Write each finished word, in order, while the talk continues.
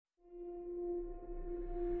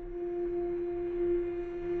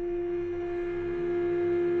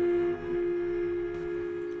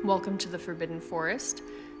Welcome to the Forbidden Forest.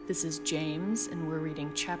 This is James, and we're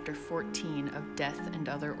reading Chapter 14 of Death and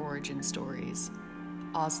Other Origin Stories,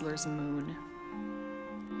 Osler's Moon.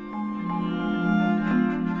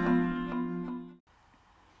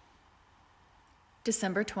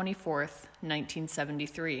 December 24th,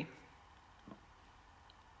 1973.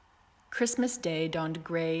 Christmas Day dawned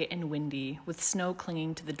gray and windy, with snow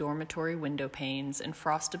clinging to the dormitory window panes and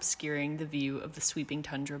frost obscuring the view of the sweeping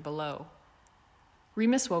tundra below.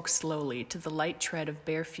 Remus woke slowly to the light tread of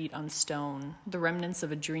bare feet on stone, the remnants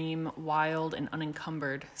of a dream, wild and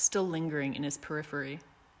unencumbered, still lingering in his periphery.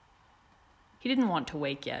 He didn't want to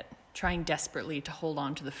wake yet, trying desperately to hold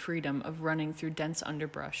on to the freedom of running through dense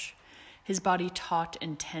underbrush, his body taut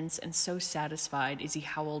and tense and so satisfied as he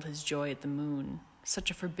howled his joy at the moon, such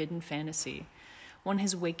a forbidden fantasy, one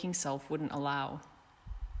his waking self wouldn't allow.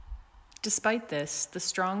 Despite this, the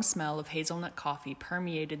strong smell of hazelnut coffee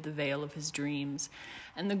permeated the veil of his dreams,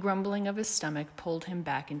 and the grumbling of his stomach pulled him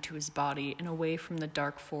back into his body and away from the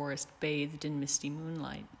dark forest bathed in misty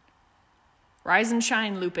moonlight. "Rise and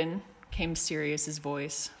shine, Lupin," came Sirius's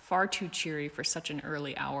voice, far too cheery for such an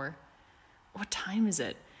early hour. "What time is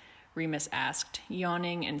it?" Remus asked,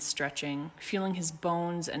 yawning and stretching, feeling his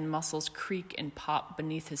bones and muscles creak and pop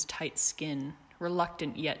beneath his tight skin,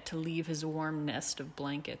 reluctant yet to leave his warm nest of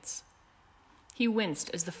blankets. He winced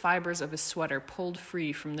as the fibers of his sweater pulled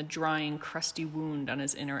free from the drying, crusty wound on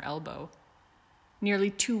his inner elbow. Nearly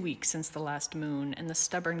 2 weeks since the last moon, and the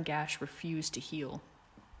stubborn gash refused to heal.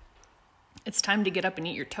 "It's time to get up and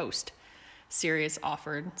eat your toast," Sirius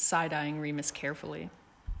offered, side-eyeing Remus carefully.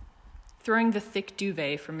 Throwing the thick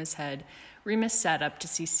duvet from his head, Remus sat up to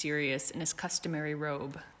see Sirius in his customary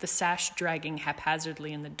robe, the sash dragging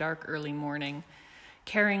haphazardly in the dark early morning,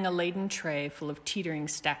 carrying a laden tray full of teetering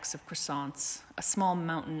stacks of croissants, a small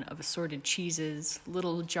mountain of assorted cheeses,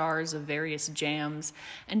 little jars of various jams,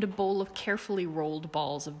 and a bowl of carefully rolled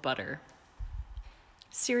balls of butter.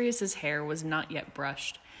 Sirius's hair was not yet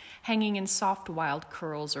brushed, hanging in soft wild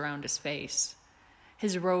curls around his face.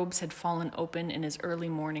 His robes had fallen open in his early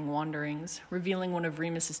morning wanderings, revealing one of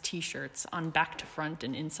Remus's t-shirts on back to front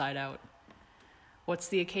and inside out. "What's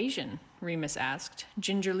the occasion?" Remus asked,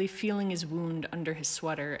 gingerly feeling his wound under his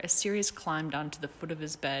sweater as Sirius climbed onto the foot of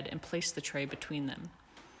his bed and placed the tray between them.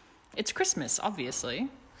 "It's Christmas, obviously,"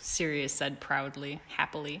 Sirius said proudly,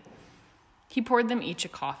 happily. He poured them each a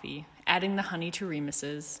coffee, adding the honey to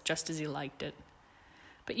Remus's, just as he liked it.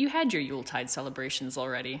 "But you had your Yuletide celebrations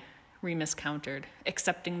already," Remus countered,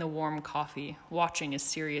 accepting the warm coffee, watching as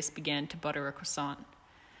Sirius began to butter a croissant.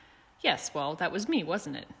 "Yes, well, that was me,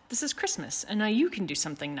 wasn't it? This is Christmas, and now you can do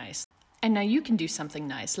something nice.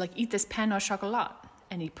 Like eat this pain au chocolat."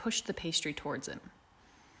 And he pushed the pastry towards him.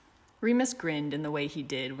 Remus grinned in the way he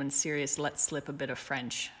did when Sirius let slip a bit of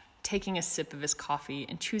French, taking a sip of his coffee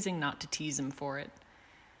and choosing not to tease him for it.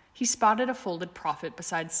 He spotted a folded prophet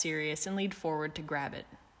beside Sirius and leaned forward to grab it.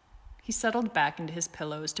 He settled back into his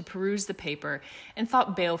pillows to peruse the paper and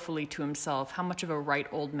thought balefully to himself how much of a right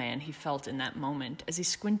old man he felt in that moment as he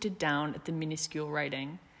squinted down at the minuscule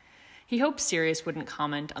writing. He hoped Sirius wouldn't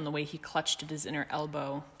comment on the way he clutched at his inner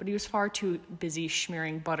elbow, but he was far too busy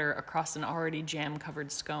smearing butter across an already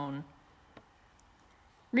jam-covered scone.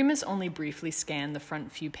 Remus only briefly scanned the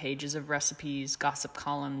front few pages of recipes, gossip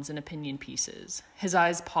columns, and opinion pieces, his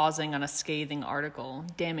eyes pausing on a scathing article,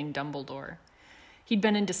 damning Dumbledore. He'd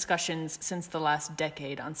been in discussions since the last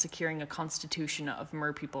decade on securing a constitution of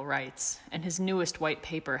merpeople rights, and his newest white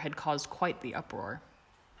paper had caused quite the uproar.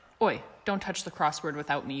 "Oi, don't touch the crossword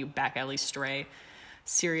without me, you back-alley stray,"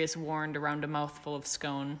 Sirius warned around a mouthful of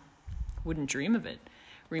scone. "Wouldn't dream of it,"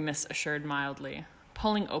 Remus assured mildly,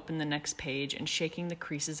 pulling open the next page and shaking the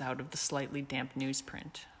creases out of the slightly damp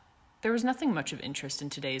newsprint. There was nothing much of interest in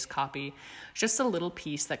today's copy, just a little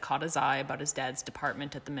piece that caught his eye about his dad's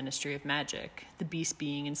department at the Ministry of Magic, the Beast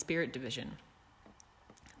Being and Spirit Division.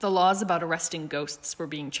 The laws about arresting ghosts were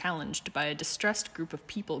being challenged by a distressed group of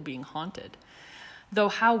people being haunted, though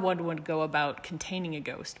how one would go about containing a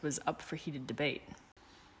ghost was up for heated debate.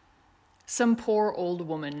 Some poor old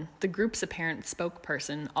woman, the group's apparent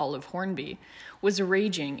spokesperson, Olive Hornby, was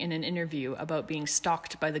raging in an interview about being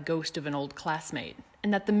stalked by the ghost of an old classmate,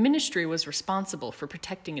 and that the ministry was responsible for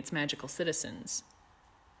protecting its magical citizens.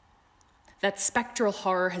 "That spectral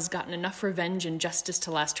horror has gotten enough revenge and justice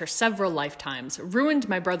to last her several lifetimes. Ruined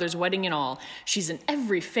my brother's wedding and all. She's in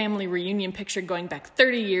every family reunion picture going back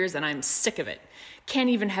 30 years, and I'm sick of it. Can't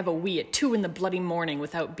even have a wee at 2 in the bloody morning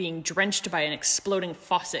without being drenched by an exploding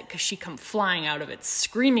faucet because she come flying out of it,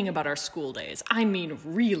 screaming about our school days. I mean,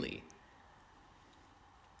 really."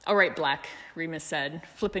 All right, Black, Remus said,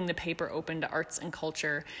 flipping the paper open to Arts and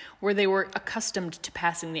Culture, where they were accustomed to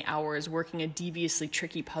passing the hours working a deviously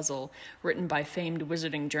tricky puzzle written by famed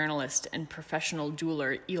wizarding journalist and professional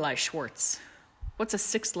jeweler Eli Schwartz. What's a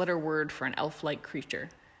 6-letter word for an elf-like creature?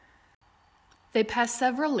 They passed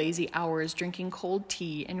several lazy hours drinking cold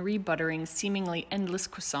tea and rebuttering seemingly endless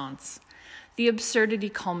croissants, the absurdity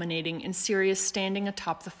culminating in Sirius standing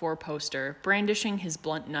atop the four-poster, brandishing his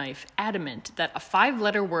blunt knife, adamant that a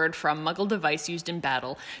 5-letter word for a muggle device used in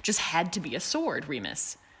battle just had to be a sword,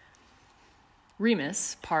 Remus.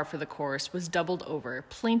 Remus, par for the course, was doubled over,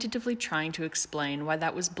 plaintively trying to explain why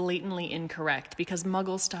that was blatantly incorrect because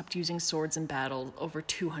muggles stopped using swords in battle over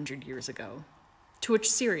 200 years ago. To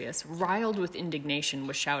which Sirius, riled with indignation,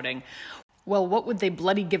 was shouting, "Well, what would they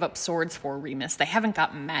bloody give up swords for, Remus? They haven't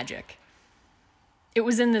got magic." It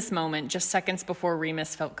was in this moment, just seconds before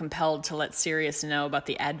Remus felt compelled to let Sirius know about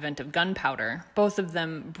the advent of gunpowder, both of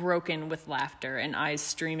them broken with laughter and eyes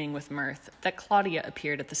streaming with mirth, that Claudia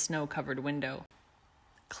appeared at the snow-covered window,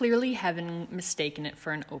 clearly having mistaken it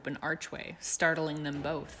for an open archway, startling them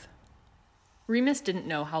both. Remus didn't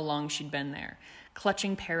know how long she'd been there,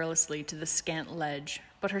 clutching perilously to the scant ledge,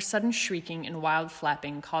 but her sudden shrieking and wild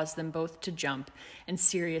flapping caused them both to jump and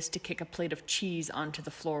Sirius to kick a plate of cheese onto the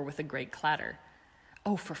floor with a great clatter.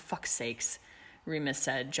 "Oh, for fuck's sakes," Remus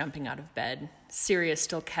said, jumping out of bed, Sirius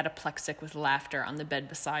still cataplexic with laughter on the bed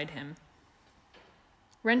beside him.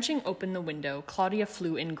 Wrenching open the window, Claudia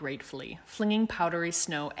flew in gratefully, flinging powdery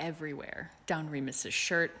snow everywhere, down Remus's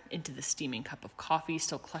shirt, into the steaming cup of coffee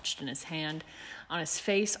still clutched in his hand, on his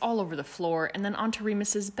face, all over the floor, and then onto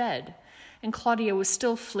Remus's bed. And Claudia was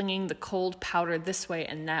still flinging the cold powder this way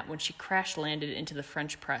and that when she crash-landed into the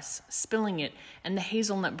French press, spilling it and the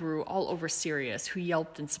hazelnut brew all over Sirius, who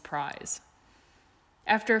yelped in surprise.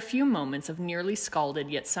 After a few moments of nearly scalded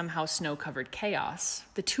yet somehow snow-covered chaos,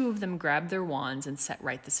 the two of them grabbed their wands and set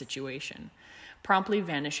right the situation, promptly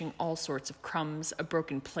vanishing all sorts of crumbs, a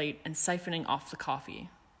broken plate, and siphoning off the coffee.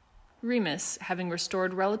 Remus, having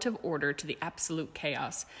restored relative order to the absolute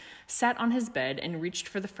chaos, sat on his bed and reached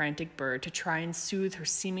for the frantic bird to try and soothe her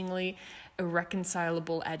seemingly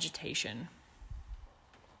irreconcilable agitation.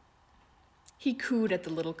 He cooed at the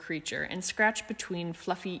little creature and scratched between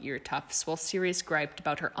fluffy ear tufts while Sirius griped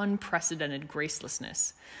about her unprecedented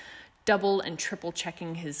gracelessness, double and triple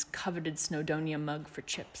checking his coveted Snowdonia mug for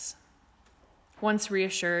chips. Once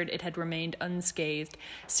reassured it had remained unscathed,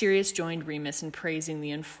 Sirius joined Remus in praising the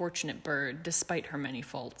unfortunate bird, despite her many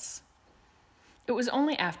faults. It was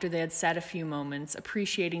only after they had sat a few moments,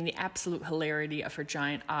 appreciating the absolute hilarity of her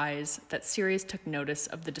giant eyes, that Sirius took notice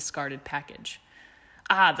of the discarded package.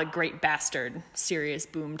 "Ah, the great bastard," Sirius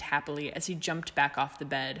boomed happily as he jumped back off the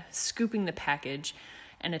bed, scooping the package,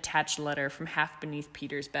 an attached letter, from half beneath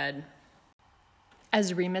Peter's bed.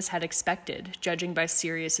 As Remus had expected, judging by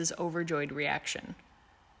Sirius's overjoyed reaction.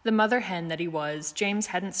 The mother hen that he was, James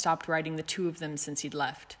hadn't stopped writing the two of them since he'd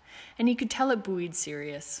left, and he could tell it buoyed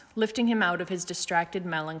Sirius, lifting him out of his distracted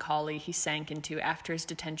melancholy he sank into after his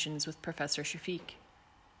detentions with Professor Shafiq.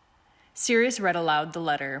 Sirius read aloud the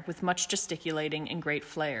letter with much gesticulating and great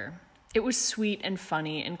flair. It was sweet and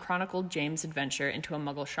funny and chronicled James' adventure into a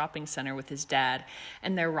Muggle shopping center with his dad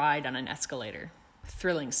and their ride on an escalator.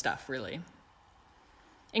 Thrilling stuff, really.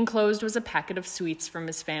 Enclosed was a packet of sweets from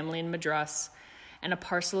his family in Madras and a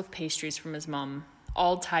parcel of pastries from his mum,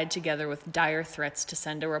 all tied together with dire threats to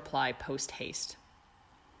send a reply post-haste.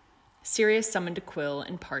 Sirius summoned a quill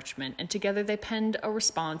and parchment, and together they penned a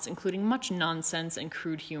response including much nonsense and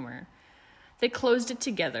crude humor. They closed it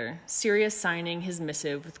together, Sirius signing his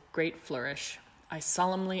missive with great flourish. "I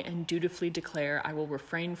solemnly and dutifully declare I will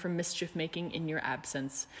refrain from mischief-making in your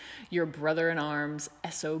absence. Your brother-in-arms,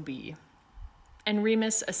 S.O.B." And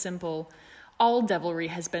Remus a simple, "All devilry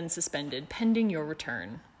has been suspended, pending your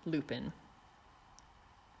return, Lupin."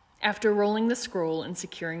 After rolling the scroll and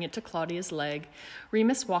securing it to Claudia's leg,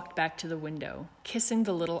 Remus walked back to the window, kissing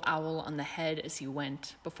the little owl on the head as he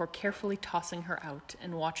went, before carefully tossing her out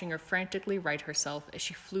and watching her frantically right herself as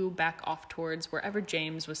she flew back off towards wherever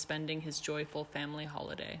James was spending his joyful family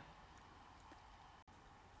holiday.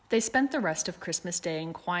 They spent the rest of Christmas Day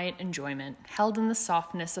in quiet enjoyment, held in the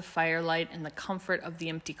softness of firelight and the comfort of the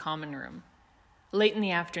empty common room. Late in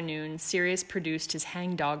the afternoon, Sirius produced his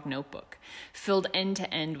hangdog notebook, filled end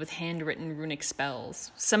to end with handwritten runic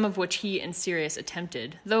spells, some of which he and Sirius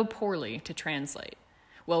attempted, though poorly, to translate.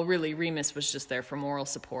 Well, really, Remus was just there for moral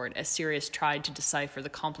support, as Sirius tried to decipher the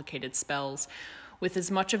complicated spells with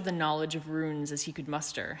as much of the knowledge of runes as he could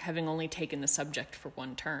muster, having only taken the subject for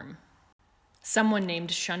one term. Someone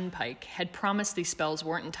named Shunpike had promised these spells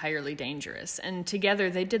weren't entirely dangerous, and together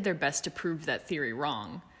they did their best to prove that theory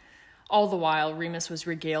wrong. All the while, Remus was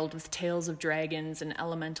regaled with tales of dragons and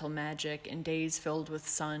elemental magic and days filled with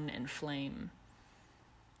sun and flame.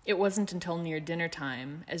 It wasn't until near dinner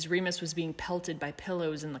time, as Remus was being pelted by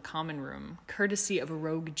pillows in the common room, courtesy of a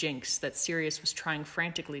rogue jinx that Sirius was trying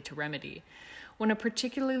frantically to remedy, when a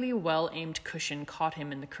particularly well-aimed cushion caught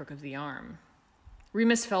him in the crook of the arm.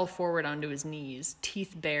 Remus fell forward onto his knees,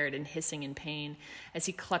 teeth bared and hissing in pain, as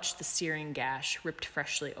he clutched the searing gash, ripped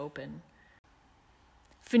freshly open.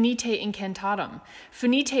 "Finite incantatum!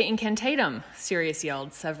 Finite incantatum!" Sirius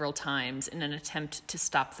yelled several times in an attempt to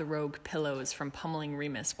stop the rogue pillows from pummeling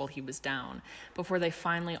Remus while he was down, before they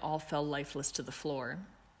finally all fell lifeless to the floor.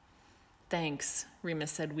 "Thanks,"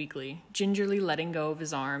 Remus said weakly, gingerly letting go of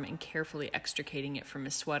his arm and carefully extricating it from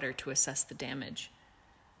his sweater to assess the damage.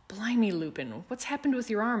 "Blimey, Lupin, what's happened with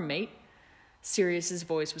your arm, mate?" Sirius's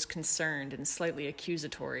voice was concerned and slightly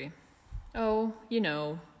accusatory. "Oh,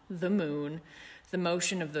 the moon. The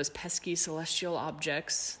motion of those pesky celestial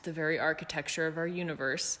objects, the very architecture of our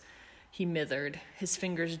universe," he mithered, his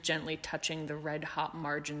fingers gently touching the red-hot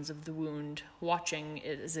margins of the wound, watching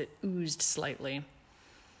it as it oozed slightly.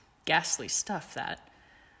 Ghastly stuff, that.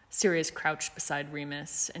 Sirius crouched beside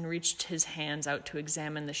Remus and reached his hands out to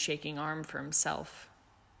examine the shaking arm for himself.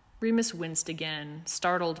 Remus winced again,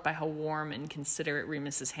 startled by how warm and considerate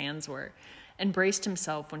Remus's hands were, and braced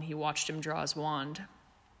himself when he watched him draw his wand.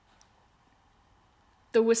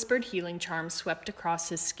 The whispered healing charm swept across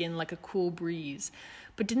his skin like a cool breeze,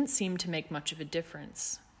 but didn't seem to make much of a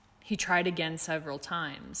difference. He tried again several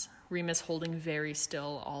times, Remus holding very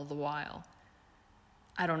still all the while.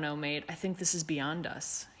 "I don't know, mate. I think this is beyond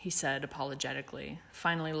us," he said apologetically,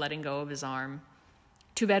 finally letting go of his arm.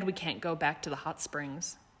 "Too bad we can't go back to the hot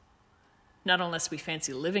springs." "Not unless we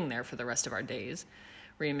fancy living there for the rest of our days,"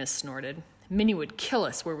 Remus snorted. "Minnie would kill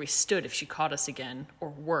us where we stood if she caught us again, or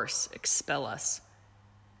worse, expel us."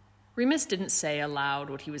 Remus didn't say aloud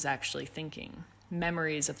what he was actually thinking.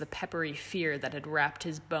 Memories of the peppery fear that had wrapped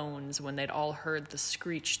his bones when they'd all heard the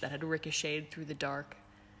screech that had ricocheted through the dark.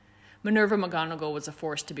 Minerva McGonagall was a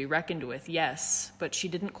force to be reckoned with, yes, but she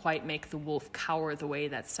didn't quite make the wolf cower the way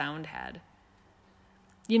that sound had.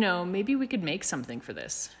 Maybe we could make something for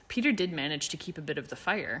this. Peter did manage to keep a bit of the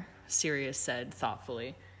fire," Sirius said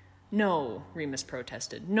thoughtfully. "No," Remus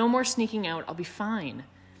protested. "No more sneaking out. I'll be fine."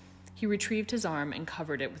 He retrieved his arm and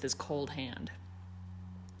covered it with his cold hand.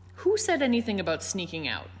 "Who said anything about sneaking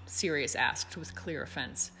out?" Sirius asked with clear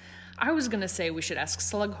offense. "I was going to say we should ask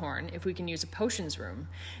Slughorn if we can use a potions room.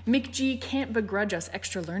 McG can't begrudge us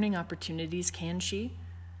extra learning opportunities, can she?"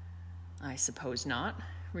 "I suppose not,"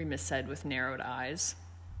 Remus said with narrowed eyes.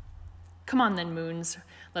 "Come on then, Moons.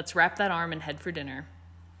 Let's wrap that arm and head for dinner."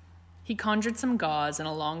 He conjured some gauze and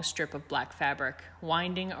a long strip of black fabric,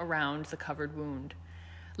 winding around the covered wound.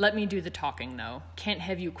 "Let me do the talking, though. Can't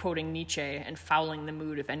have you quoting Nietzsche and fouling the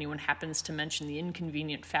mood if anyone happens to mention the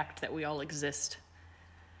inconvenient fact that we all exist."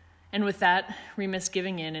 And with that, Remus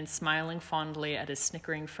giving in and smiling fondly at his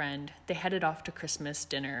snickering friend, they headed off to Christmas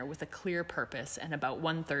dinner with a clear purpose and about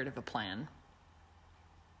 1/3 of a plan.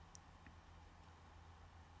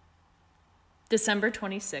 December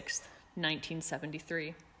 26th,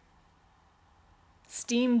 1973.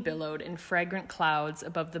 Steam billowed in fragrant clouds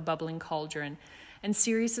above the bubbling cauldron, and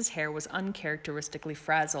Sirius's hair was uncharacteristically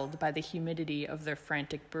frazzled by the humidity of their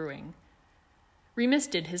frantic brewing. Remus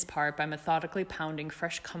did his part by methodically pounding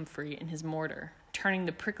fresh comfrey in his mortar, turning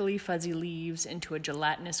the prickly, fuzzy leaves into a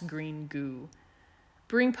gelatinous green goo.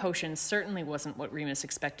 Brewing potions certainly wasn't what Remus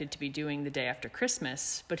expected to be doing the day after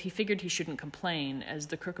Christmas, but he figured he shouldn't complain, as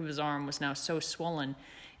the crook of his arm was now so swollen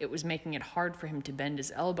it was making it hard for him to bend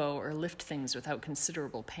his elbow or lift things without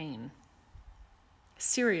considerable pain.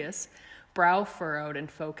 Sirius, brow furrowed and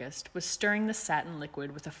focused, was stirring the satin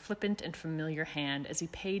liquid with a flippant and familiar hand as he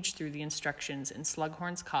paged through the instructions in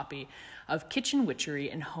Slughorn's copy of Kitchen Witchery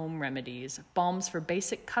and Home Remedies, balms for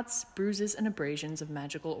basic cuts, bruises, and abrasions of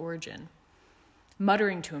magical origin.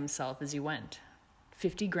 Muttering to himself as he went.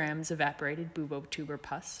 50 grams evaporated bubo tuber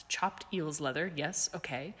pus, chopped eel's leather, yes,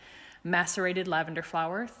 okay. Macerated lavender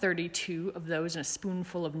flower, 32 of those in a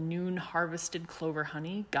spoonful of noon harvested clover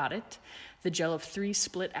honey, got it. The gel of 3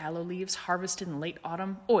 split aloe leaves harvested in late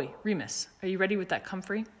autumn. Oi, Remus, are you ready with that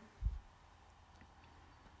comfrey?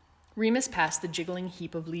 Remus passed the jiggling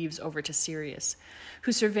heap of leaves over to Sirius,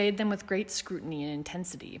 who surveyed them with great scrutiny and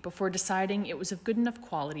intensity before deciding it was of good enough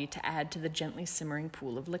quality to add to the gently simmering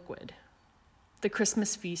pool of liquid. The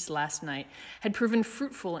Christmas feast last night had proven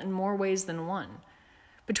fruitful in more ways than one,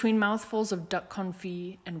 Between mouthfuls of duck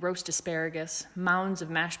confit and roast asparagus, mounds of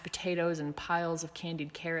mashed potatoes and piles of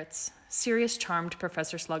candied carrots, Sirius charmed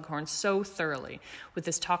Professor Slughorn so thoroughly with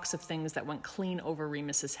his talks of things that went clean over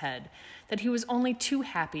Remus's head that he was only too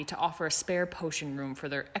happy to offer a spare potion room for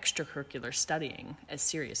their extracurricular studying, as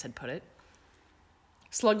Sirius had put it.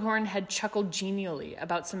 Slughorn had chuckled genially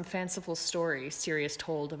about some fanciful story Sirius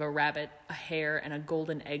told of a rabbit, a hare, and a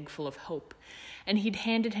golden egg full of hope, and he'd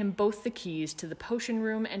handed him both the keys to the potion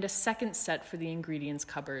room and a second set for the ingredients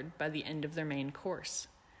cupboard by the end of their main course.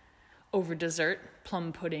 Over dessert,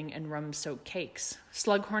 plum pudding and rum-soaked cakes,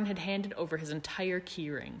 Slughorn had handed over his entire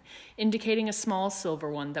keyring, indicating a small silver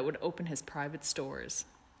one that would open his private stores.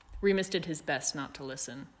 Remus did his best not to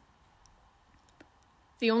listen.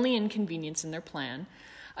 The only inconvenience in their plan,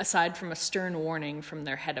 aside from a stern warning from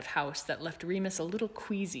their head of house that left Remus a little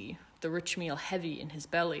queasy, the rich meal heavy in his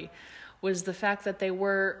belly, was the fact that they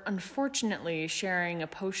were, unfortunately, sharing a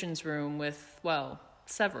potions room with, well,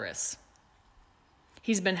 Severus.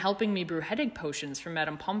 He's been helping me brew headache potions for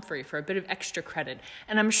Madame Pomfrey for a bit of extra credit,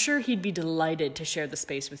 and I'm sure he'd be delighted to share the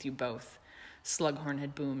space with you both, Slughorn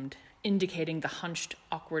had boomed, indicating the hunched,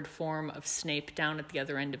 awkward form of Snape down at the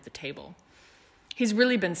other end of the table. He's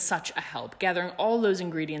really been such a help, gathering all those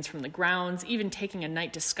ingredients from the grounds, even taking a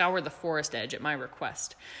night to scour the forest edge at my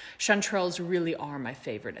request. Chanterelles really are my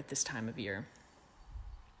favorite at this time of year.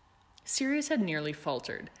 Sirius had nearly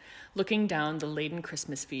faltered, looking down the laden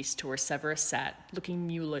Christmas feast to where Severus sat, looking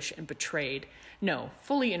mulish and betrayed, no,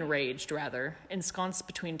 fully enraged, rather, ensconced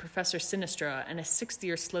between Professor Sinistra and a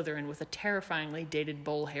sixth-year Slytherin with a terrifyingly dated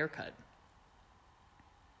bowl haircut.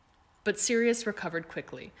 But Sirius recovered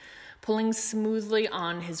quickly, pulling smoothly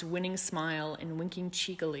on his winning smile and winking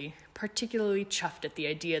cheekily, particularly chuffed at the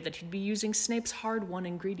idea that he'd be using Snape's hard-won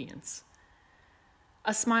ingredients.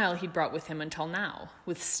 A smile he'd brought with him until now,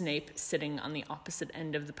 with Snape sitting on the opposite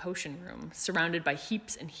end of the potion room, surrounded by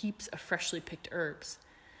heaps and heaps of freshly picked herbs.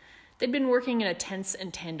 They'd been working in a tense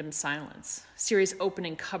and tandem silence, Sirius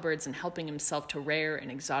opening cupboards and helping himself to rare and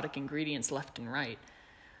exotic ingredients left and right.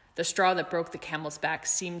 The straw that broke the camel's back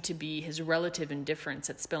seemed to be his relative indifference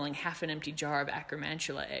at spilling half an empty jar of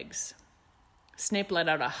acromantula eggs. Snape let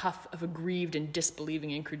out a huff of aggrieved and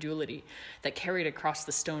disbelieving incredulity that carried across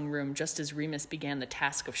the stone room just as Remus began the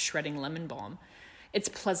task of shredding lemon balm, its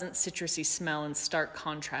pleasant citrusy smell in stark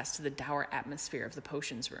contrast to the dour atmosphere of the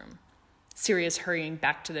potions room. Sirius hurrying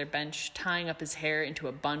back to their bench, tying up his hair into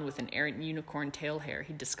a bun with an errant unicorn tail hair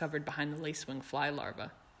he'd discovered behind the lacewing fly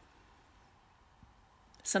larva.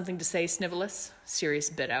 "Something to say, Snivelus?"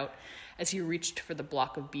 Sirius bit out as he reached for the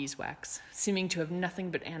block of beeswax, seeming to have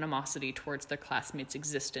nothing but animosity towards their classmates'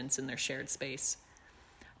 existence in their shared space.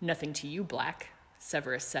 "Nothing to you, Black,"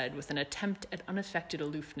 Severus said with an attempt at unaffected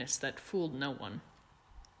aloofness that fooled no one.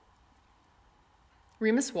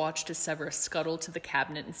 Remus watched as Severus scuttled to the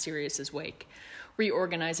cabinet in Sirius's wake,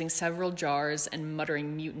 reorganizing several jars and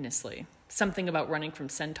muttering mutinously, something about running from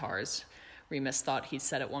centaurs, Remus thought he'd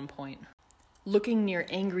said at one point, looking near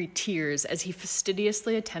angry tears as he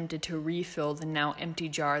fastidiously attempted to refill the now empty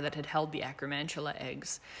jar that had held the acromantula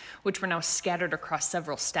eggs, which were now scattered across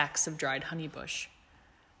several stacks of dried honeybush.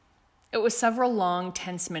 It was several long,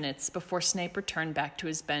 tense minutes before Snape returned back to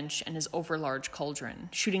his bench and his overlarge cauldron,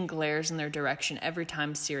 shooting glares in their direction every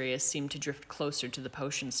time Sirius seemed to drift closer to the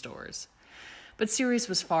potion stores. But Sirius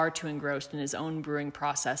was far too engrossed in his own brewing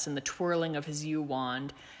process and the twirling of his yew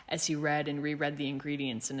wand as he read and reread the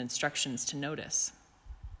ingredients and instructions to notice.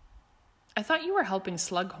 "I thought you were helping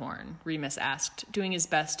Slughorn," Remus asked, doing his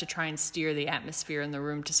best to try and steer the atmosphere in the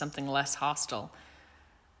room to something less hostile.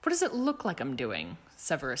 "What does it look like I'm doing?"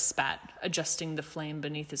 Severus spat, adjusting the flame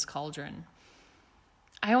beneath his cauldron.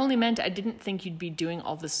 "I only meant I didn't think you'd be doing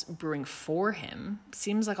all this brewing for him.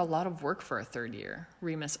 Seems like a lot of work for a third year,"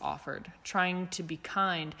 Remus offered, trying to be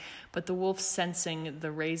kind, but the wolf sensing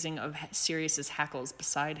the raising of Sirius's hackles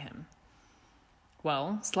beside him.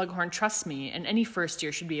 "Well, Slughorn trusts me, and any first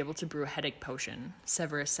year should be able to brew a headache potion,"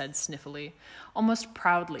 Severus said sniffily, almost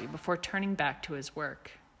proudly, before turning back to his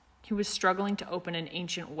work. He was struggling to open an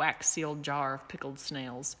ancient wax-sealed jar of pickled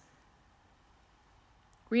snails.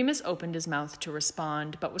 Remus opened his mouth to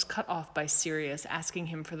respond, but was cut off by Sirius asking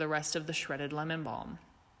him for the rest of the shredded lemon balm.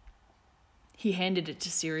 He handed it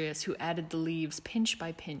to Sirius, who added the leaves pinch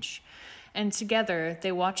by pinch, and together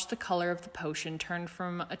they watched the color of the potion turn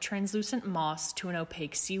from a translucent moss to an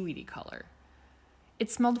opaque seaweedy color. It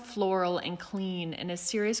smelled floral and clean, and as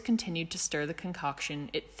Sirius continued to stir the concoction,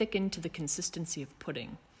 it thickened to the consistency of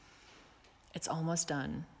pudding. "It's almost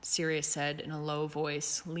done," Sirius said in a low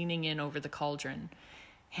voice, leaning in over the cauldron.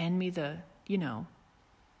 "Hand me the,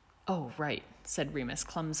 Oh, right, said Remus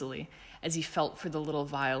clumsily, as he felt for the little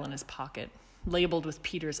vial in his pocket, labeled with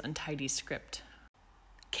Peter's untidy script.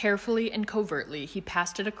 Carefully and covertly, he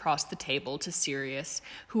passed it across the table to Sirius,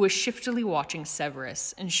 who was shiftily watching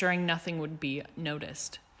Severus, ensuring nothing would be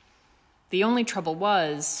noticed. The only trouble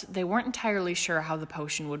was, they weren't entirely sure how the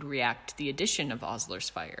potion would react to the addition of Osler's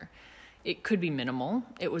fire. It could be minimal.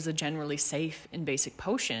 It was a generally safe and basic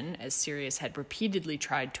potion, as Sirius had repeatedly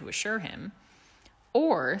tried to assure him.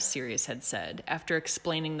 Or, Sirius had said, after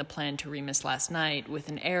explaining the plan to Remus last night with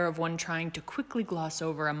an air of one trying to quickly gloss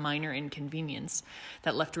over a minor inconvenience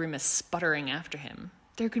that left Remus sputtering after him,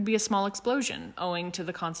 there could be a small explosion owing to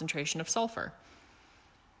the concentration of sulfur.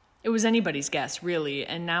 It was anybody's guess, really,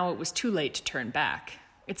 and now it was too late to turn back.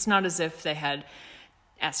 It's not as if they had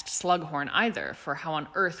asked Slughorn either, for how on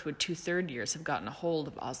earth would 2 third-years have gotten a hold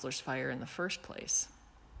of Osler's fire in the first place?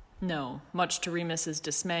 No, much to Remus's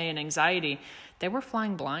dismay and anxiety, they were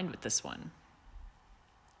flying blind with this one.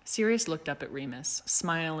 Sirius looked up at Remus,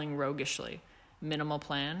 smiling roguishly. Minimal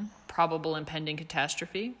plan, probable impending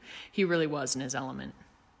catastrophe. He really was in his element.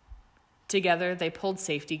 Together, they pulled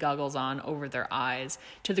safety goggles on over their eyes,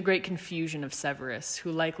 to the great confusion of Severus,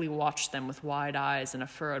 who likely watched them with wide eyes and a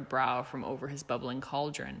furrowed brow from over his bubbling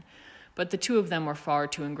cauldron. But the two of them were far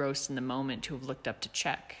too engrossed in the moment to have looked up to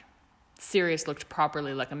check. Sirius looked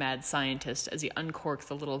properly like a mad scientist as he uncorked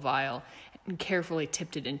the little vial and carefully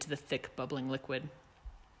tipped it into the thick, bubbling liquid.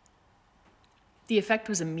 The effect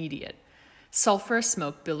was immediate. Sulphurous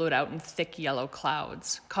smoke billowed out in thick yellow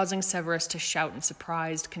clouds, causing Severus to shout in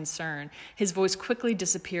surprised concern, his voice quickly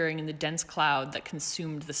disappearing in the dense cloud that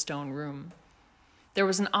consumed the stone room. There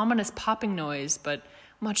was an ominous popping noise, but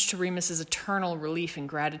much to Remus's eternal relief and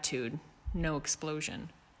gratitude, no explosion.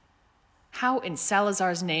 "How in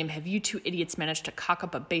Salazar's name have you 2 idiots managed to cock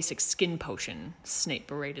up a basic skin potion?" Snape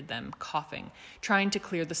berated them, coughing, trying to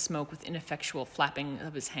clear the smoke with ineffectual flapping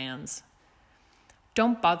of his hands.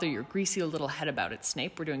 "Don't bother your greasy little head about it,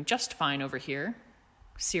 Snape. We're doing just fine over here,"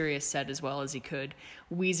 Sirius said as well as he could,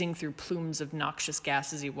 wheezing through plumes of noxious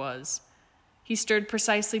gas as he was. He stirred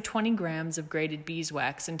precisely 20 grams of grated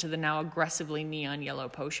beeswax into the now aggressively neon-yellow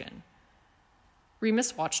potion.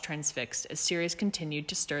 Remus watched transfixed as Sirius continued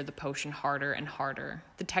to stir the potion harder and harder,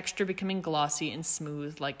 the texture becoming glossy and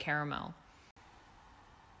smooth like caramel.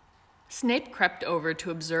 Snape crept over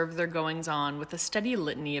to observe their goings-on with a steady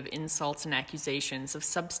litany of insults and accusations of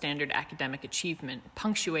substandard academic achievement,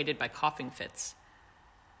 punctuated by coughing fits.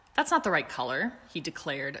 "That's not the right color," he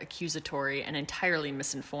declared, accusatory and entirely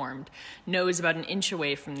misinformed, nose about an inch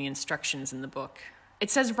away from the instructions in the book.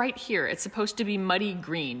 "It says right here it's supposed to be muddy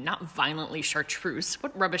green, not violently chartreuse.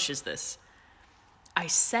 What rubbish is this?" "I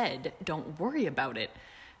said, don't worry about it,"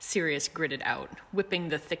 Sirius gritted out, whipping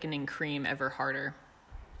the thickening cream ever harder.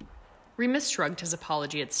 Remus shrugged his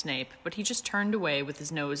apology at Snape, but he just turned away with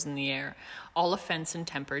his nose in the air, all offense and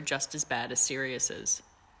temper just as bad as Sirius's.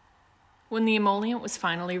 When the emollient was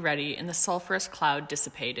finally ready and the sulphurous cloud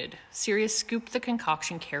dissipated, Sirius scooped the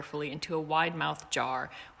concoction carefully into a wide-mouthed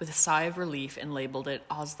jar with a sigh of relief and labeled it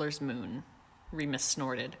Osler's Moon. Remus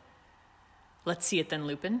snorted. "Let's see it then,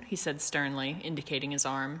 Lupin," he said sternly, indicating his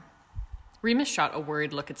arm. Remus shot a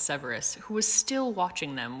worried look at Severus, who was still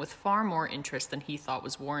watching them with far more interest than he thought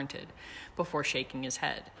was warranted, before shaking his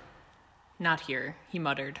head. "Not here," he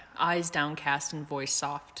muttered, eyes downcast and voice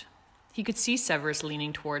soft. He could see Severus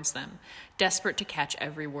leaning towards them, desperate to catch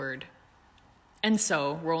every word. And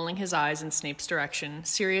so, rolling his eyes in Snape's direction,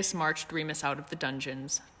 Sirius marched Remus out of the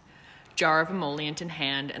dungeons. Jar of emollient in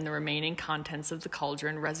hand, and the remaining contents of the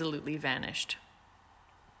cauldron resolutely vanished.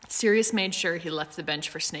 Sirius made sure he left the bench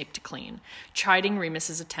for Snape to clean, chiding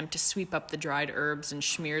Remus's attempt to sweep up the dried herbs and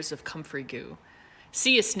smears of comfrey goo.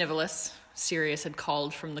 "See you, Snivelus," Sirius had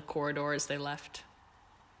called from the corridor as they left.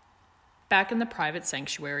 Back in the private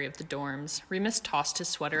sanctuary of the dorms, Remus tossed his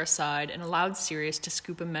sweater aside and allowed Sirius to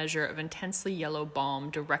scoop a measure of intensely yellow balm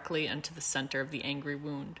directly into the center of the angry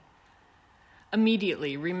wound.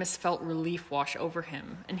 Immediately, Remus felt relief wash over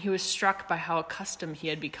him, and he was struck by how accustomed he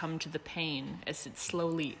had become to the pain as it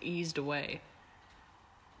slowly eased away.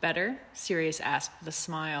 "Better?" Sirius asked with a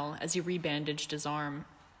smile as he rebandaged his arm.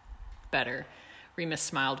 "Better," Remus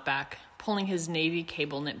smiled back, pulling his navy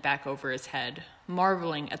cable knit back over his head,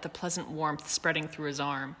 marveling at the pleasant warmth spreading through his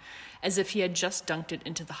arm, as if he had just dunked it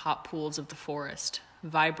into the hot pools of the forest,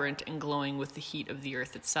 vibrant and glowing with the heat of the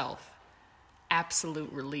earth itself.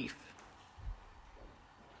 Absolute relief.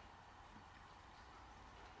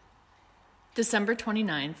 December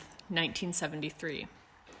 29th, 1973.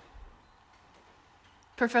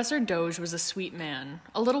 Professor Doge was a sweet man,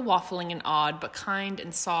 a little waffling and odd, but kind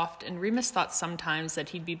and soft, and Remus thought sometimes that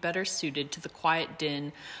he'd be better suited to the quiet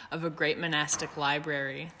din of a great monastic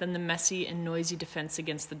library than the messy and noisy defense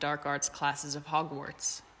against the dark arts classes of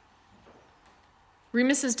Hogwarts.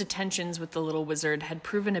 Remus's detentions with the little wizard had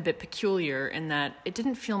proven a bit peculiar in that it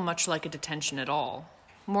didn't feel much like a detention at all,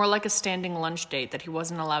 more like a standing lunch date that he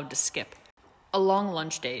wasn't allowed to skip. A long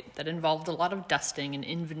lunch date that involved a lot of dusting and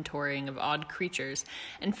inventorying of odd creatures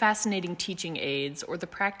and fascinating teaching aids or the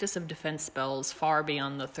practice of defense spells far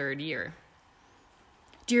beyond the third year.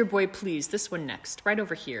 "Dear boy, please, this one next, right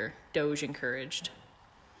over here," Doge encouraged.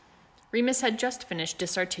 Remus had just finished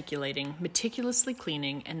disarticulating, meticulously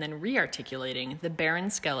cleaning, and then rearticulating the barren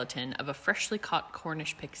skeleton of a freshly caught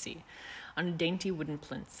Cornish pixie on a dainty wooden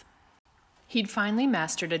plinth. He'd finally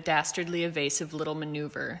mastered a dastardly evasive little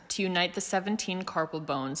maneuver to unite the 17 carpal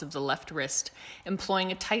bones of the left wrist,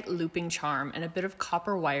 employing a tight looping charm and a bit of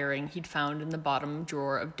copper wiring he'd found in the bottom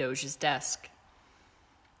drawer of Doge's desk.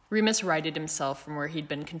 Remus righted himself from where he'd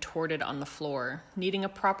been contorted on the floor, needing a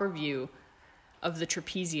proper view of the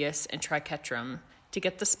trapezius and triquetrum to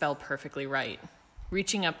get the spell perfectly right,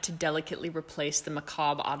 reaching up to delicately replace the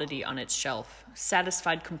macabre oddity on its shelf,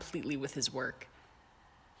 satisfied completely with his work.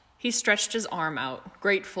 He stretched his arm out,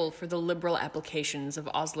 grateful for the liberal applications of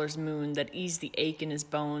Osler's moon that eased the ache in his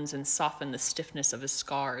bones and softened the stiffness of his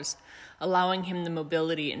scars, allowing him the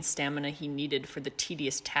mobility and stamina he needed for the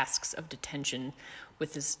tedious tasks of detention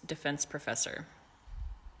with his defense professor.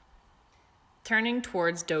 Turning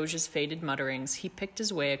towards Doge's faded mutterings, he picked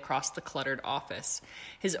his way across the cluttered office,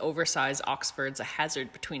 his oversized Oxfords a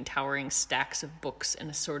hazard between towering stacks of books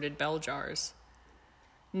and assorted bell jars.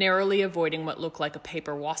 Narrowly avoiding what looked like a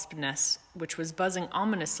paper wasp nest, which was buzzing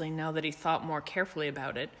ominously now that he thought more carefully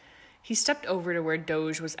about it, he stepped over to where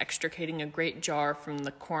Doge was extricating a great jar from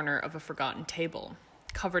the corner of a forgotten table,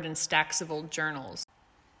 covered in stacks of old journals.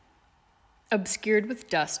 Obscured with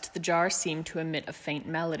dust, the jar seemed to emit a faint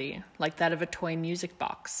melody, like that of a toy music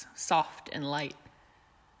box, soft and light.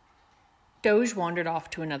 Doge wandered off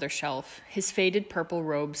to another shelf, his faded purple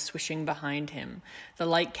robe swishing behind him, the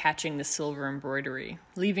light catching the silver embroidery,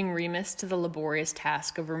 leaving Remus to the laborious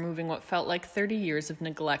task of removing what felt like 30 years of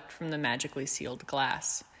neglect from the magically sealed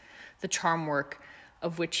glass, the charm work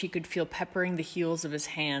of which he could feel peppering the heels of his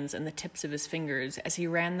hands and the tips of his fingers as he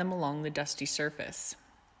ran them along the dusty surface.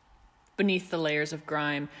 Beneath the layers of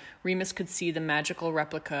grime, Remus could see the magical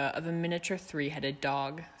replica of a miniature three-headed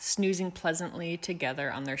dog, snoozing pleasantly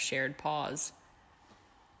together on their shared paws.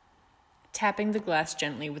 Tapping the glass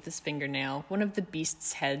gently with his fingernail, one of the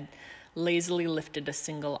beast's head lazily lifted a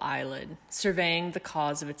single eyelid, surveying the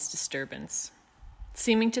cause of its disturbance.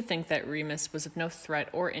 Seeming to think that Remus was of no threat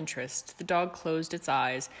or interest, the dog closed its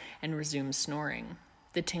eyes and resumed snoring,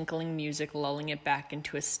 the tinkling music lulling it back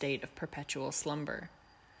into a state of perpetual slumber.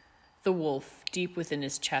 The wolf, deep within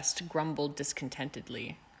his chest, grumbled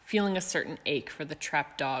discontentedly, feeling a certain ache for the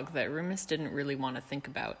trapped dog that Remus didn't really want to think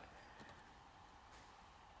about.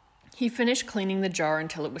 He finished cleaning the jar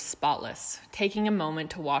until it was spotless, taking a moment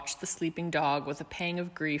to watch the sleeping dog with a pang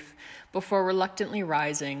of grief before reluctantly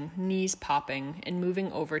rising, knees popping, and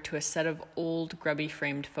moving over to a set of old,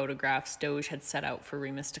 grubby-framed photographs Doge had set out for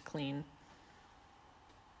Remus to clean.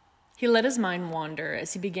 He let his mind wander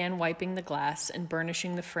as he began wiping the glass and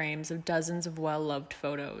burnishing the frames of dozens of well-loved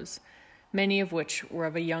photos, many of which were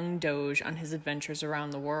of a young Doge on his adventures around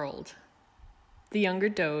the world. The younger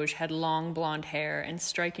Doge had long blonde hair and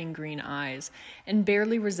striking green eyes, and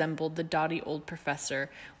barely resembled the dotty old professor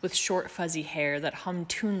with short fuzzy hair that hummed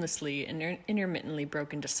tunelessly and intermittently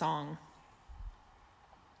broke into song.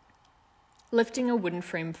 Lifting a wooden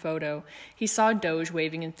frame photo, he saw Doge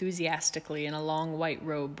waving enthusiastically in a long white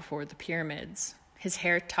robe before the pyramids, his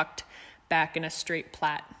hair tucked back in a straight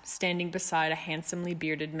plait, standing beside a handsomely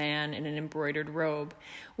bearded man in an embroidered robe,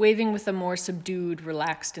 waving with a more subdued,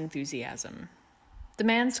 relaxed enthusiasm. The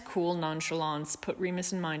man's cool nonchalance put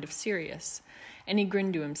Remus in mind of Sirius, and he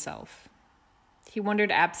grinned to himself. He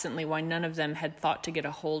wondered absently why none of them had thought to get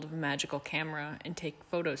a hold of a magical camera and take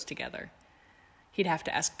photos together. He'd have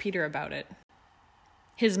to ask Peter about it,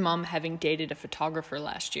 his mom having dated a photographer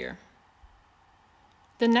last year.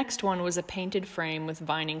 The next one was a painted frame with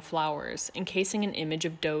vining flowers, encasing an image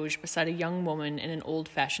of Doge beside a young woman in an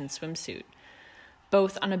old-fashioned swimsuit,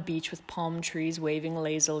 both on a beach with palm trees waving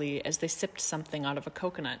lazily as they sipped something out of a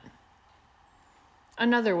coconut.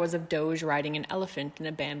 Another was of Doge riding an elephant in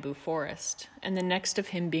a bamboo forest, and the next of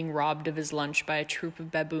him being robbed of his lunch by a troop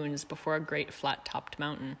of baboons before a great flat-topped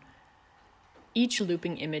mountain. Each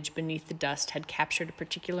looping image beneath the dust had captured a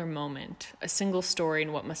particular moment, a single story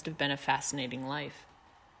in what must have been a fascinating life.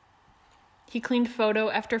 He cleaned photo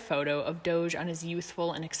after photo of Doge on his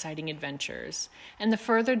youthful and exciting adventures, and the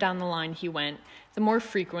further down the line he went, the more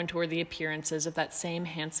frequent were the appearances of that same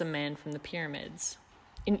handsome man from the pyramids.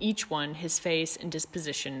 In each one, his face and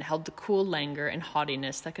disposition held the cool languor and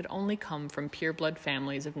haughtiness that could only come from pure-blood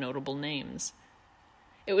families of notable names.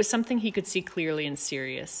 It was something he could see clearly in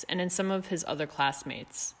Sirius and in some of his other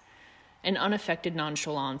classmates, an unaffected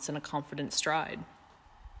nonchalance and a confident stride.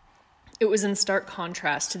 It was in stark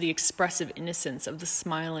contrast to the expressive innocence of the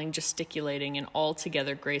smiling, gesticulating, and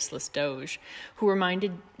altogether graceless Doge, who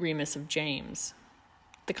reminded Remus of James,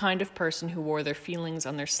 the kind of person who wore their feelings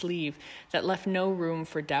on their sleeve that left no room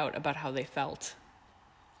for doubt about how they felt.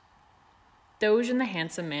 Doge and the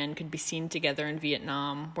handsome man could be seen together in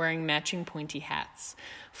Vietnam, wearing matching pointy hats,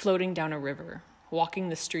 floating down a river, walking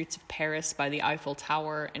the streets of Paris by the Eiffel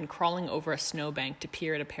Tower, and crawling over a snowbank to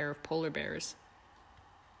peer at a pair of polar bears.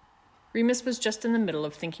 Remus was just in the middle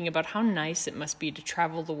of thinking about how nice it must be to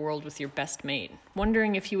travel the world with your best mate,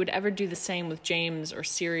 wondering if he would ever do the same with James or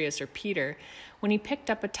Sirius or Peter, when he picked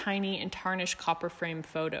up a tiny and tarnished copper frame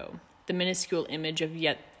photo, the minuscule image of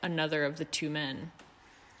yet another of the two men.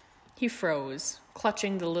 He froze,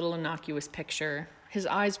 clutching the little innocuous picture, his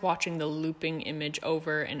eyes watching the looping image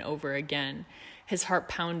over and over again, his heart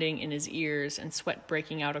pounding in his ears and sweat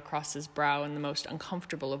breaking out across his brow in the most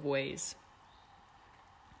uncomfortable of ways.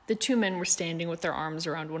 The two men were standing with their arms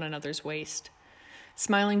around one another's waist,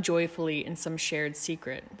 smiling joyfully in some shared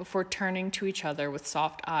secret, before turning to each other with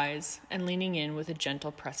soft eyes and leaning in with a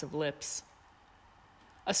gentle press of lips.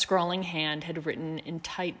 A scrawling hand had written in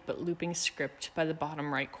tight but looping script by the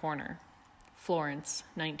bottom right corner, Florence,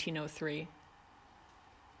 1903.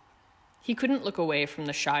 He couldn't look away from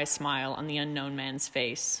the shy smile on the unknown man's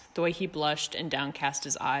face, the way he blushed and downcast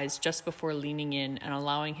his eyes just before leaning in and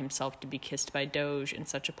allowing himself to be kissed by Doge in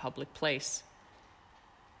such a public place.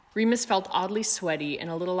 Remus felt oddly sweaty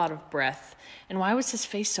and a little out of breath, and why was his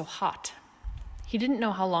face so hot? He didn't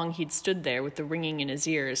know how long he'd stood there with the ringing in his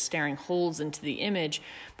ears, staring holes into the image,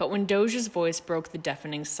 but when Doge's voice broke the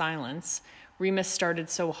deafening silence, Remus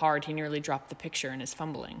started so hard he nearly dropped the picture in his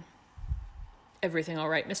fumbling. "Everything all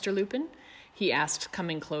right, Mr. Lupin?" he asked,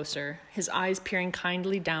 coming closer, his eyes peering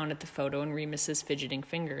kindly down at the photo in Remus's fidgeting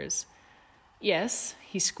fingers. "Yes,"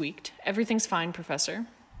 he squeaked. "Everything's fine, Professor."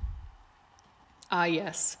 "Ah,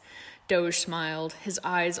 yes." Doge smiled, his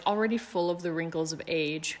eyes, already full of the wrinkles of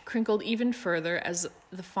age, crinkled even further as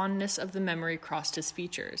the fondness of the memory crossed his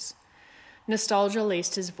features. Nostalgia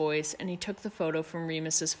laced his voice, and he took the photo from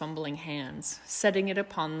Remus's fumbling hands, setting it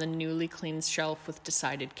upon the newly cleaned shelf with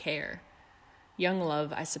decided care. "Young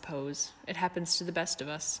love, I suppose. It happens to the best of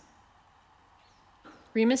us."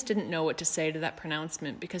 Remus didn't know what to say to that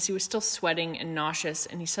pronouncement because he was still sweating and nauseous,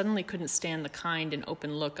 and he suddenly couldn't stand the kind and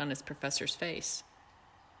open look on his professor's face.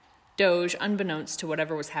 Doge, unbeknownst to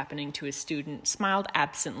whatever was happening to his student, smiled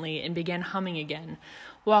absently and began humming again,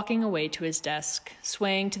 walking away to his desk,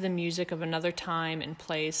 swaying to the music of another time and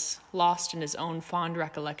place, lost in his own fond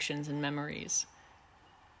recollections and memories.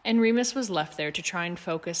 And Remus was left there to try and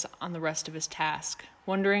focus on the rest of his task,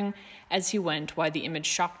 wondering as he went why the image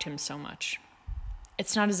shocked him so much.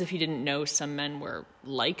 It's not as if he didn't know some men were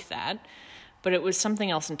like that, but it was something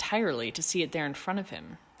else entirely to see it there in front of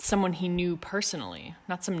him, someone he knew personally,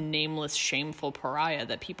 not some nameless, shameful pariah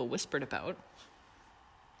that people whispered about.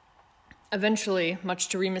 Eventually, much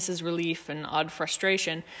to Remus's relief and odd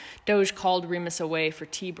frustration, Doge called Remus away for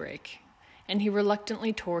tea break, and he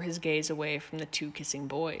reluctantly tore his gaze away from the two kissing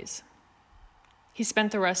boys. He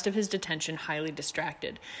spent the rest of his detention highly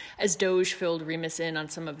distracted, as Doge filled Remus in on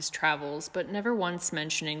some of his travels, but never once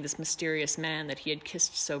mentioning this mysterious man that he had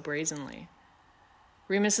kissed so brazenly.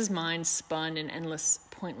 Remus's mind spun in endless,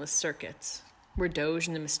 pointless circuits. Were Doge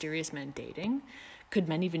and the mysterious man dating? Could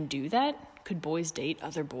men even do that? Could boys date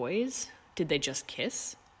other boys? Did they just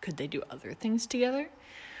kiss? Could they do other things together?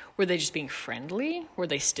 Were they just being friendly? Were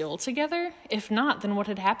they still together? If not, then what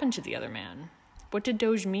had happened to the other man? What did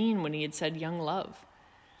Doge mean when he had said young love?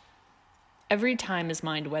 Every time his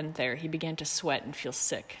mind went there, he began to sweat and feel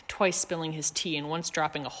sick, twice spilling his tea and once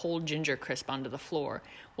dropping a whole ginger crisp onto the floor,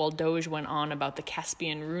 while Doge went on about the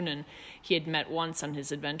Caspian Runen he had met once on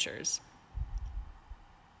his adventures.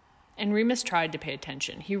 And Remus tried to pay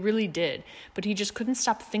attention. He really did, but he just couldn't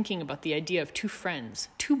stop thinking about the idea of two friends,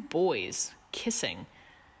 two boys, kissing.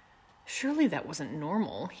 Surely that wasn't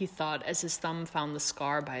normal, he thought as his thumb found the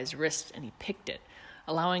scar by his wrist and he picked it,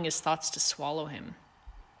 allowing his thoughts to swallow him.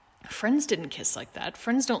 Friends didn't kiss like that.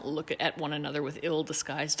 Friends don't look at one another with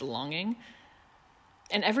ill-disguised longing.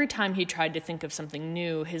 And every time he tried to think of something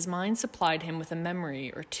new, his mind supplied him with a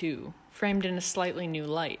memory or two, framed in a slightly new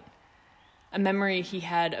light. a memory he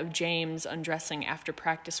had of James undressing after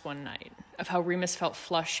practice one night, of how Remus felt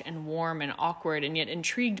flush and warm and awkward and yet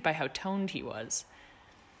intrigued by how toned he was.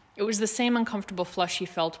 It was the same uncomfortable flush he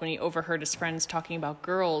felt when he overheard his friends talking about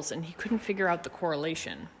girls and he couldn't figure out the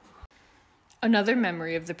correlation. Another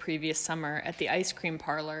memory of the previous summer at the ice cream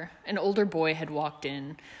parlor, an older boy had walked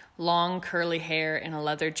in, long curly hair in a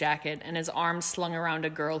leather jacket and his arms slung around a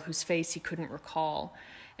girl whose face he couldn't recall,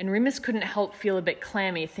 and Remus couldn't help feel a bit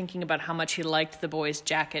clammy thinking about how much he liked the boy's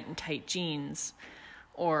jacket and tight jeans.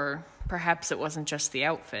 Or perhaps it wasn't just the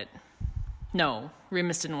outfit. No,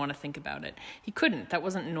 Remus didn't want to think about it. He couldn't. That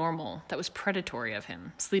wasn't normal. That was predatory of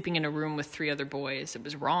him, sleeping in a room with 3 other boys. It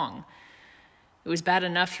was wrong. It was bad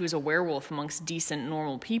enough he was a werewolf amongst decent,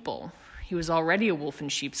 normal people. He was already a wolf in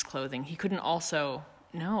sheep's clothing. He couldn't also...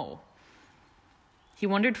 No. He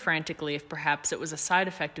wondered frantically if perhaps it was a side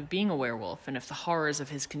effect of being a werewolf and if the horrors of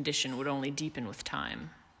his condition would only deepen with time.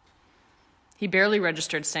 He barely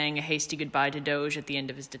registered saying a hasty goodbye to Doge at the end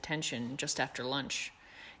of his detention, just after lunch.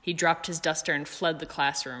 He dropped his duster and fled the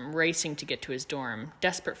classroom, racing to get to his dorm,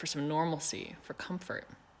 desperate for some normalcy, for comfort.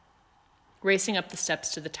 Racing up the steps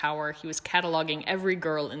to the tower, he was cataloging every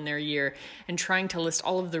girl in their year and trying to list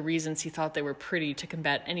all of the reasons he thought they were pretty to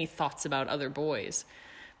combat any thoughts about other boys,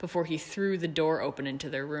 before he threw the door open into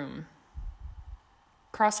their room.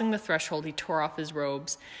 Crossing the threshold, he tore off his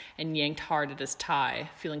robes and yanked hard at his tie,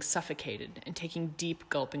 feeling suffocated and taking deep,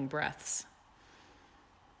 gulping breaths.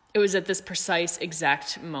 It was at this precise,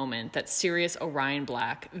 exact moment that Sirius Orion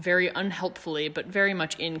Black, very unhelpfully but very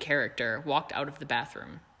much in character, walked out of the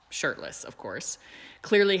bathroom. Shirtless, of course,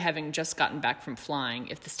 clearly having just gotten back from flying,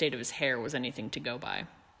 if the state of his hair was anything to go by.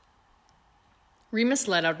 Remus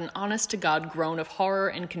let out an honest-to-God groan of horror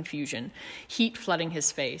and confusion, heat flooding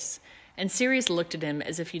his face, and Sirius looked at him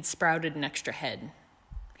as if he'd sprouted an extra head.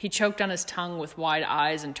 He choked on his tongue with wide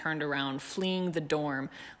eyes and turned around, fleeing the dorm,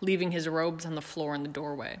 leaving his robes on the floor in the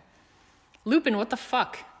doorway. "Lupin, what the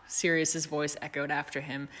fuck?" Sirius's voice echoed after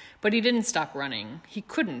him, but he didn't stop running. He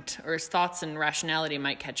couldn't, or his thoughts and rationality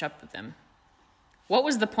might catch up with him. "What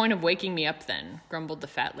was the point of waking me up then?" grumbled the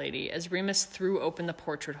fat lady, as Remus threw open the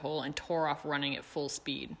portrait hole and tore off running at full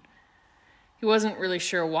speed. He wasn't really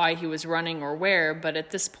sure why he was running or where, but at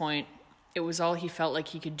this point, it was all he felt like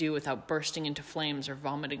he could do without bursting into flames or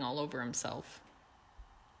vomiting all over himself.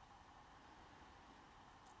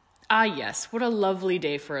 Ah, yes, what a lovely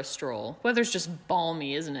day for a stroll. Weather's just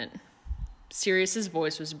balmy, isn't it? Sirius's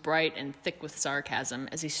voice was bright and thick with sarcasm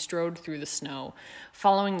as he strode through the snow,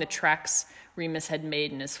 following the tracks Remus had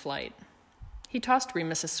made in his flight. He tossed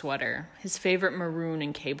Remus a sweater, his favorite maroon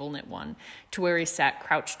and cable-knit one, to where he sat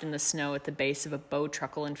crouched in the snow at the base of a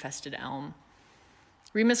bow-truckle-infested elm.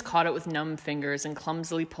 Remus caught it with numb fingers and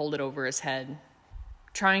clumsily pulled it over his head,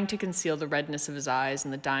 trying to conceal the redness of his eyes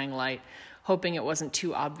in the dying light, hoping it wasn't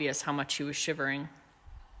too obvious how much he was shivering.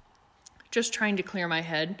 "Just trying to clear my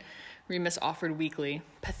head," Remus offered weakly,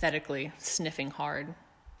 pathetically, sniffing hard.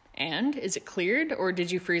 "And? Is it cleared, or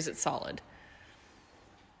did you freeze it solid?"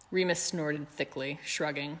 Remus snorted thickly,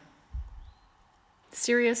 shrugging.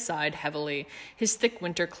 Sirius sighed heavily, his thick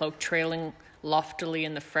winter cloak trailing loftily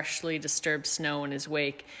in the freshly disturbed snow in his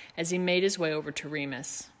wake as he made his way over to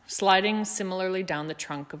Remus, sliding similarly down the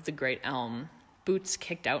trunk of the great elm, boots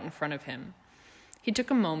kicked out in front of him. He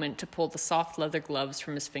took a moment to pull the soft leather gloves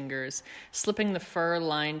from his fingers, slipping the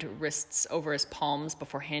fur-lined wrists over his palms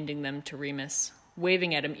before handing them to Remus,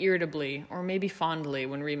 waving at him irritably or maybe fondly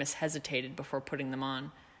when Remus hesitated before putting them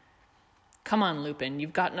on. "Come on, Lupin,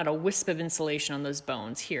 you've got not a wisp of insulation on those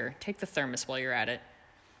bones. Here, take the thermos while you're at it."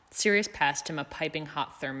 Sirius passed him a piping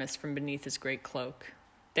hot thermos from beneath his great cloak.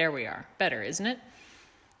 "There we are. Better, isn't it?"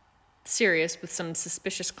 Sirius, with some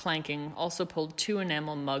suspicious clanking, also pulled 2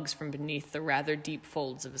 enamel mugs from beneath the rather deep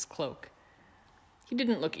folds of his cloak. He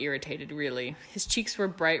didn't look irritated, really. His cheeks were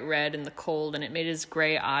bright red in the cold, and it made his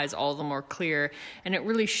gray eyes all the more clear, and it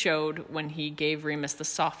really showed when he gave Remus the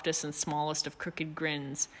softest and smallest of crooked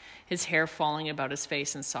grins, his hair falling about his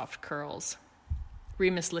face in soft curls.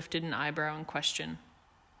 Remus lifted an eyebrow in question.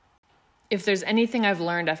 "If there's anything I've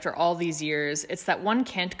learned after all these years, it's that one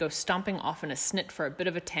can't go stomping off in a snit for a bit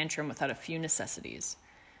of a tantrum without a few necessities."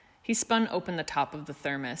 He spun open the top of the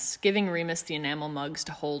thermos, giving Remus the enamel mugs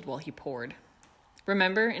to hold while he poured.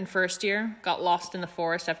 "Remember, in first year, got lost in the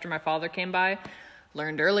forest after my father came by?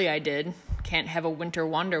 Learned early I did. Can't have a winter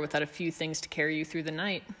wander without a few things to carry you through the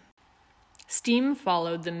night." Steam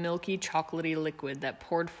followed the milky, chocolatey liquid that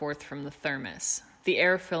poured forth from the thermos, the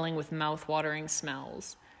air filling with mouth-watering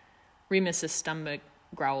smells. Remus's stomach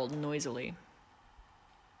growled noisily.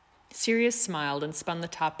 Sirius smiled and spun the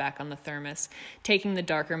top back on the thermos, taking the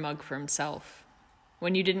darker mug for himself.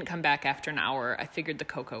 When you didn't come back after an hour, I figured the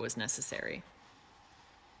cocoa was necessary."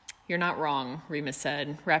 "You're not wrong," Remus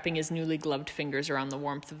said, wrapping his newly gloved fingers around the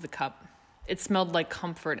warmth of the cup. It smelled like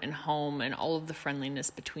comfort and home and all of the friendliness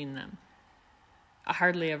between them. "I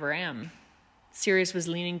hardly ever am." Sirius was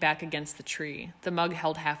leaning back against the tree, the mug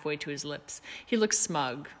held halfway to his lips. He looked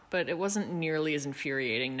smug, but it wasn't nearly as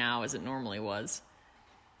infuriating now as it normally was.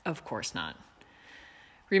 "Of course not."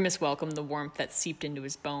 Remus welcomed the warmth that seeped into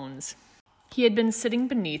his bones. He had been sitting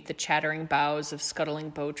beneath the chattering boughs of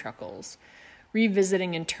scuttling bowtruckles,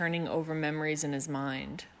 revisiting and turning over memories in his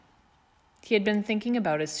mind. He had been thinking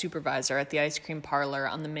about his supervisor at the ice cream parlor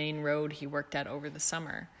on the main road he worked at over the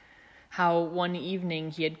summer. How one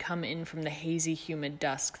evening he had come in from the hazy, humid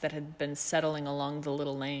dusk that had been settling along the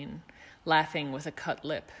little lane, laughing with a cut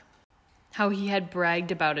lip. How he had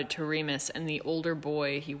bragged about it to Remus and the older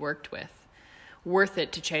boy he worked with. "Worth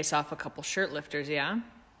it to chase off a couple shirt-lifters, yeah?"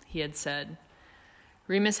 he had said.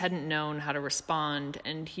 Remus hadn't known how to respond,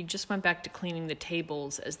 and he just went back to cleaning the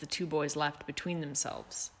tables as the two boys laughed between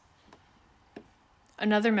themselves.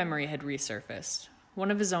 Another memory had resurfaced,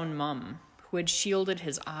 one of his own mum, who had shielded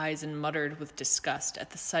his eyes and muttered with disgust at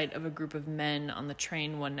the sight of a group of men on the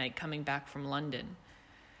train one night coming back from London.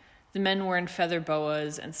 The men were in feather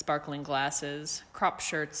boas and sparkling glasses, cropped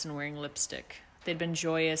shirts and wearing lipstick. They'd been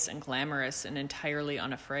joyous and glamorous and entirely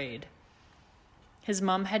unafraid. His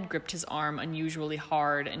mum had gripped his arm unusually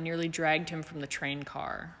hard and nearly dragged him from the train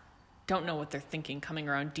car. "Don't know what they're thinking, coming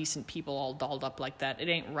around decent people all dolled up like that. It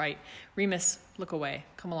ain't right. Remus, look away.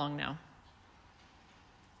 Come along now."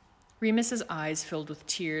 Remus's eyes filled with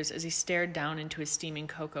tears as he stared down into his steaming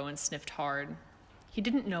cocoa and sniffed hard. He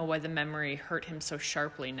didn't know why the memory hurt him so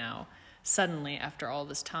sharply now, suddenly after all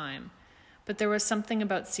this time. But there was something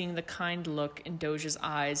about seeing the kind look in Doja's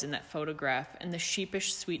eyes in that photograph and the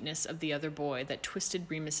sheepish sweetness of the other boy that twisted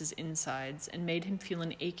Remus's insides and made him feel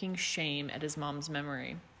an aching shame at his mom's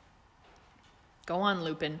memory. "Go on,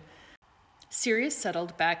 Lupin." Sirius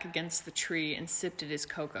settled back against the tree and sipped at his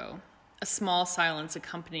cocoa, a small silence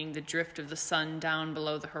accompanying the drift of the sun down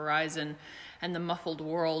below the horizon and the muffled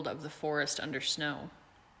world of the forest under snow.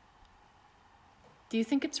 "Do you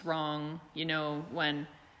think it's wrong, when—"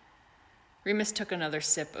 Remus took another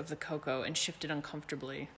sip of the cocoa and shifted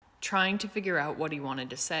uncomfortably, trying to figure out what he wanted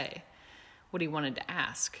to say, what he wanted to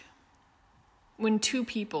ask. "When two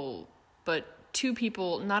people,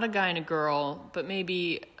 not a guy and a girl, but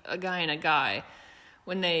maybe a guy and a guy,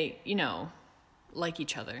 when they, like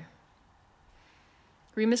each other."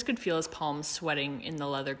 Remus could feel his palms sweating in the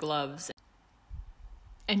leather gloves,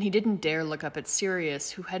 and he didn't dare look up at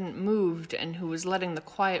Sirius, who hadn't moved and who was letting the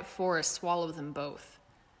quiet forest swallow them both.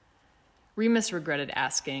 Remus regretted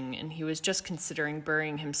asking, and he was just considering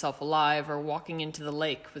burying himself alive or walking into the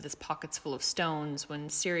lake with his pockets full of stones when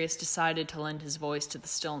Sirius decided to lend his voice to the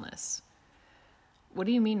stillness. "What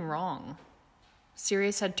do you mean wrong?"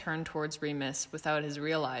 Sirius had turned towards Remus without his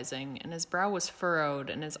realizing, and his brow was furrowed,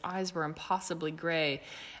 and his eyes were impossibly gray,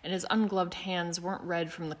 and his ungloved hands weren't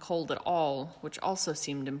red from the cold at all, which also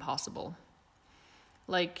seemed impossible.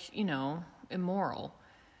 "Like, immoral,"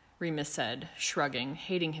 Remus said, shrugging,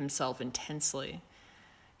 hating himself intensely.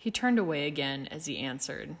 He turned away again as he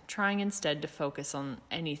answered, trying instead to focus on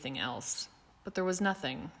anything else. But there was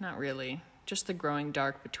nothing, not really, just the growing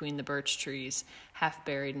dark between the birch trees, half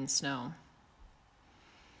buried in snow.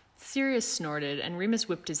 Sirius snorted, and Remus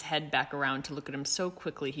whipped his head back around to look at him so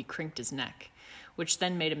quickly he crinked his neck, which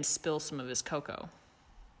then made him spill some of his cocoa.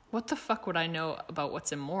 "What the fuck would I know about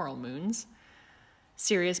what's immoral, Moons?"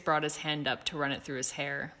 Sirius brought his hand up to run it through his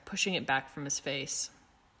hair, pushing it back from his face.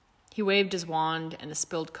 He waved his wand, and the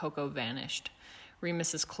spilled cocoa vanished,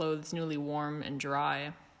 Remus's clothes newly warm and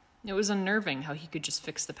dry. It was unnerving how he could just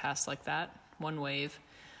fix the past like that, one wave,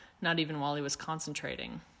 not even while he was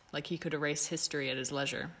concentrating, like he could erase history at his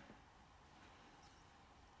leisure.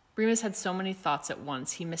 Remus had so many thoughts at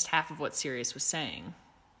once he missed half of what Sirius was saying,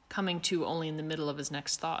 coming to only in the middle of his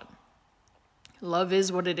next thought. "Love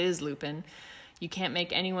is what it is, Lupin. You can't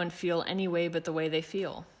make anyone feel any way but the way they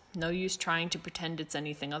feel. No use trying to pretend it's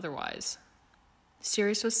anything otherwise."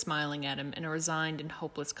 Sirius was smiling at him in a resigned and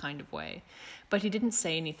hopeless kind of way, but he didn't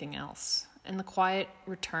say anything else, and the quiet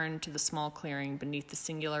returned to the small clearing beneath the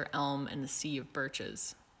singular elm and the sea of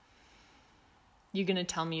birches. "You gonna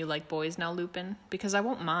tell me you like boys now, Lupin? Because I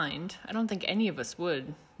won't mind. I don't think any of us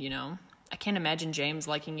would, I can't imagine James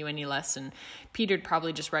liking you any less, and Peter'd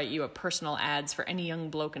probably just write you a personal ads for any young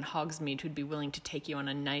bloke in Hogsmeade who'd be willing to take you on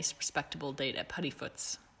a nice, respectable date at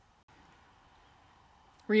Puttyfoot's."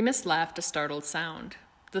 Remus laughed a startled sound.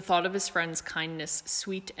 The thought of his friend's kindness,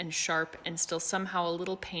 sweet and sharp and still somehow a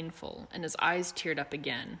little painful, and his eyes teared up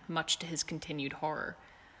again, much to his continued horror.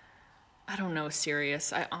 I don't know,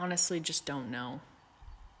 Sirius. I honestly just don't know.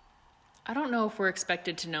 I don't know if we're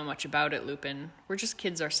expected to know much about it, Lupin. We're just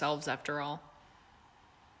kids ourselves, after all.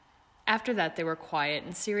 After that, they were quiet,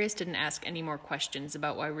 and Sirius didn't ask any more questions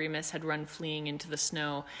about why Remus had run fleeing into the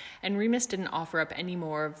snow, and Remus didn't offer up any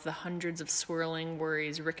more of the hundreds of swirling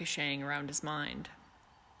worries ricocheting around his mind.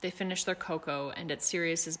 They finished their cocoa, and at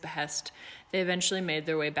Sirius's behest, they eventually made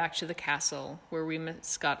their way back to the castle, where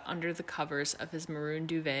Remus got under the covers of his maroon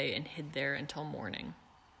duvet and hid there until morning.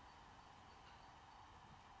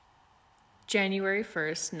 January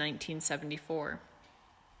 1st, 1974.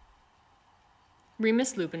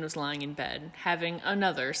 Remus Lupin was lying in bed, having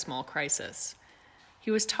another small crisis.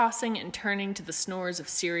 He was tossing and turning to the snores of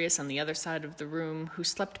Sirius on the other side of the room, who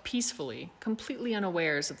slept peacefully, completely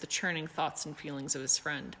unawares of the churning thoughts and feelings of his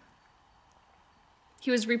friend.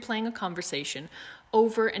 He was replaying a conversation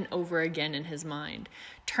over and over again in his mind,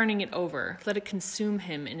 turning it over, let it consume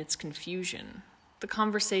him in its confusion. The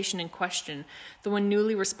conversation in question, the one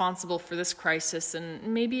newly responsible for this crisis and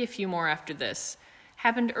maybe a few more after this,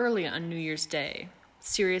 happened early on New Year's Day,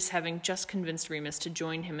 Sirius having just convinced Remus to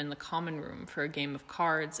join him in the common room for a game of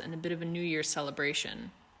cards and a bit of a New Year's celebration.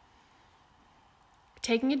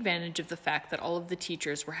 Taking advantage of the fact that all of the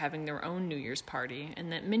teachers were having their own New Year's party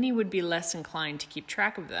and that Minnie would be less inclined to keep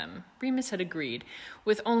track of them, Remus had agreed,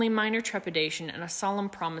 with only minor trepidation and a solemn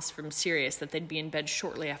promise from Sirius that they'd be in bed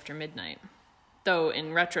shortly after midnight. Though,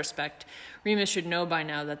 in retrospect, Remus should know by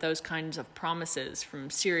now that those kinds of promises, from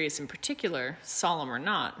Sirius in particular, solemn or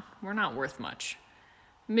not, were not worth much.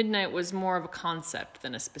 Midnight was more of a concept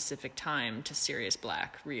than a specific time to Sirius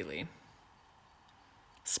Black, really.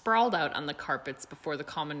 Sprawled out on the carpets before the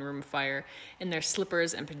common room fire, in their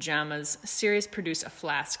slippers and pajamas, Sirius produced a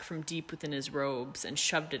flask from deep within his robes and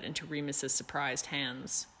shoved it into Remus's surprised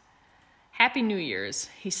hands. "Happy New Year's,"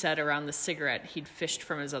 he said around the cigarette he'd fished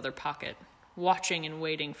from his other pocket, watching and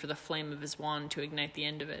waiting for the flame of his wand to ignite the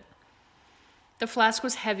end of it. The flask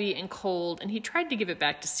was heavy and cold, and he tried to give it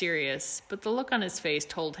back to Sirius, but the look on his face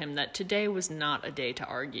told him that today was not a day to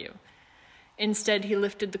argue. Instead, he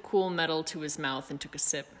lifted the cool metal to his mouth and took a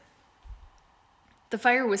sip. The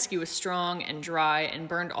fire whiskey was strong and dry and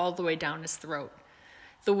burned all the way down his throat.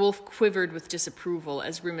 The wolf quivered with disapproval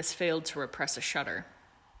as Remus failed to repress a shudder.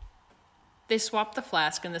 They swapped the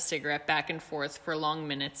flask and the cigarette back and forth for long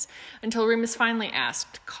minutes until Remus finally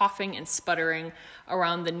asked, coughing and sputtering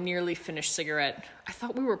around the nearly finished cigarette, "I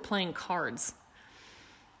thought we were playing cards."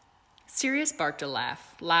 Sirius barked a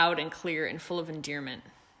laugh, loud and clear and full of endearment.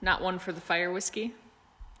 "Not one for the fire whiskey?"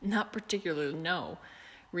 "Not particularly, no,"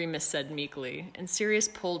 Remus said meekly, and Sirius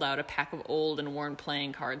pulled out a pack of old and worn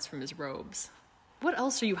playing cards from his robes. "What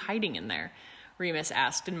else are you hiding in there?" Remus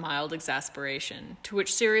asked in mild exasperation, to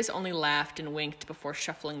which Sirius only laughed and winked before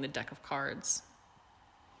shuffling the deck of cards.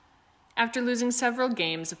 After losing several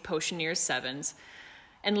games of Potioneer's Sevens,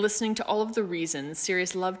 and listening to all of the reasons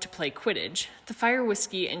Sirius loved to play Quidditch, the fire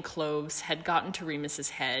whiskey and cloves had gotten to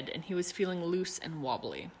Remus's head, and he was feeling loose and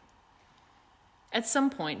wobbly. At some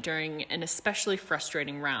point during an especially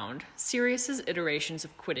frustrating round, Sirius's iterations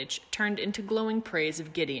of Quidditch turned into glowing praise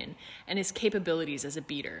of Gideon and his capabilities as a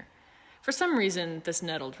beater. For some reason, this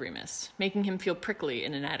nettled Remus, making him feel prickly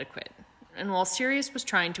and inadequate. And while Sirius was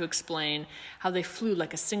trying to explain how they flew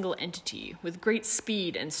like a single entity, with great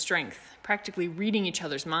speed and strength, practically reading each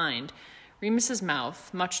other's mind, Remus's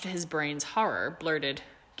mouth, much to his brain's horror, blurted,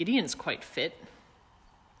 "Gideon's quite fit."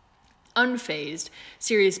 Unfazed,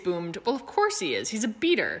 Sirius boomed, "Well, of course he is. He's a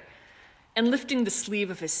beater." And lifting the sleeve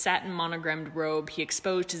of his satin-monogrammed robe, he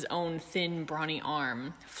exposed his own thin, brawny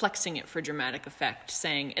arm, flexing it for dramatic effect,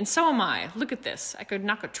 saying, "And so am I. Look at this. I could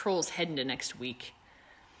knock a troll's head into next week."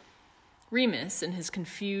 Remus, in his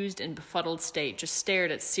confused and befuddled state, just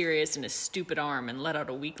stared at Sirius and his stupid arm and let out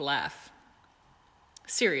a weak laugh.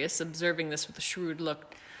 Sirius, observing this with a shrewd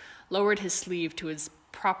look, lowered his sleeve to its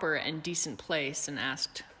proper and decent place and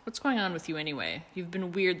asked, "What's going on with you anyway? You've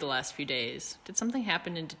been weird the last few days. Did something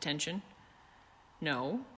happen in detention?"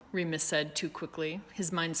 "No," Remus said too quickly,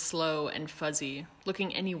 his mind slow and fuzzy,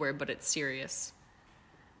 looking anywhere but at Sirius.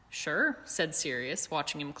 "Sure," said Sirius,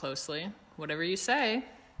 watching him closely. "Whatever you say."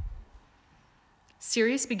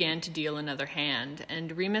 Sirius began to deal another hand,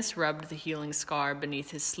 and Remus rubbed the healing scar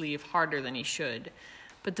beneath his sleeve harder than he should,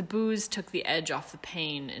 but the booze took the edge off the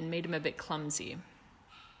pain and made him a bit clumsy.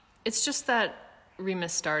 "It's just that,"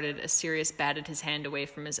 Remus started as Sirius batted his hand away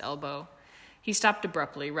from his elbow. He stopped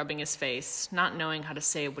abruptly, rubbing his face, not knowing how to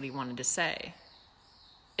say what he wanted to say.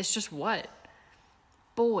 "It's just what?"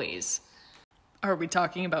 "Boys." Are we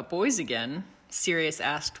talking about boys again? Sirius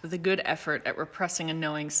asked with a good effort at repressing a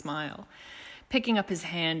knowing smile, picking up his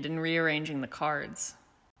hand and rearranging the cards.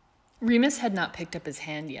 Remus had not picked up his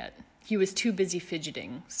hand yet. He was too busy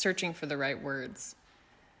fidgeting, searching for the right words.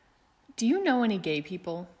 Do you know any gay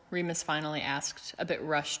people? Remus finally asked, a bit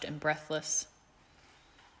rushed and breathless.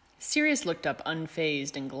 Sirius looked up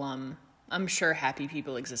unfazed and glum. I'm sure happy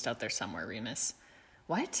people exist out there somewhere, Remus.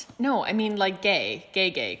 What? No, I mean like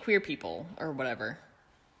gay, queer people, or whatever.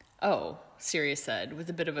 Oh, Sirius said, with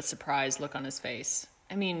a bit of a surprised look on his face.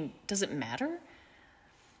 I mean, does it matter?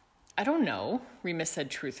 I don't know, Remus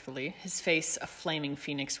said truthfully, his face a flaming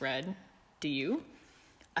phoenix red. Do you?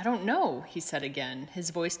 I don't know, he said again, his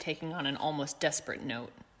voice taking on an almost desperate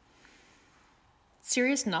note.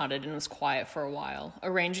 Sirius nodded and was quiet for a while,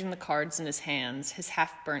 arranging the cards in his hands, his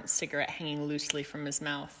half-burnt cigarette hanging loosely from his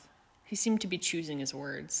mouth. He seemed to be choosing his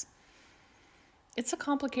words. It's a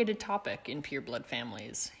complicated topic in pureblood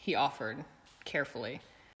families, he offered, carefully.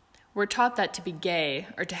 We're taught that to be gay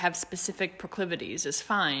or to have specific proclivities is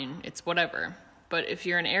fine, it's whatever. But if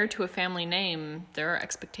you're an heir to a family name, there are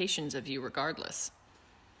expectations of you regardless.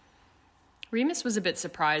 Remus was a bit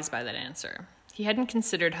surprised by that answer. He hadn't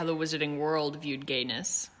considered how the wizarding world viewed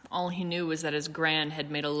gayness. All he knew was that his gran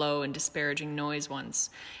had made a low and disparaging noise once,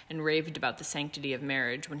 and raved about the sanctity of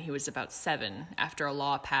marriage when he was about 7, after a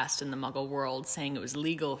law passed in the Muggle world saying it was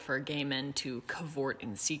legal for gay men to cavort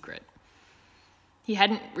in secret. He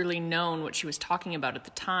hadn't really known what she was talking about at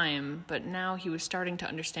the time, but now he was starting to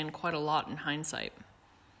understand quite a lot in hindsight.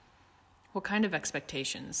 What kind of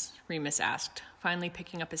expectations? Remus asked, finally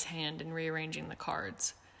picking up his hand and rearranging the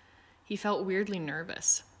cards. He felt weirdly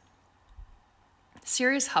nervous.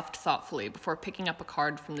 Sirius huffed thoughtfully before picking up a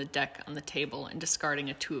card from the deck on the table and discarding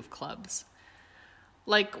a 2 of clubs.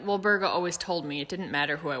 Like Walburga always told me, it didn't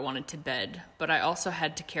matter who I wanted to bed, but I also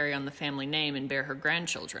had to carry on the family name and bear her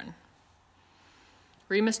grandchildren.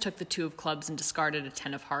 Remus took the 2 of clubs and discarded a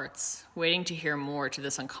 10 of hearts, waiting to hear more to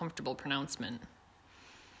this uncomfortable pronouncement.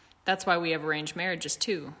 That's why we have arranged marriages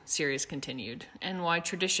too, Sirius continued, and why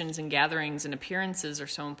traditions and gatherings and appearances are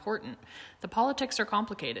so important. The politics are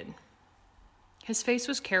complicated. His face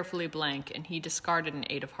was carefully blank, and he discarded an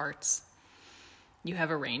 8 of hearts. You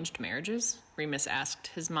have arranged marriages? Remus asked,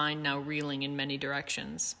 his mind now reeling in many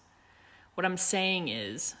directions. What I'm saying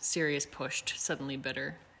is, Sirius pushed, suddenly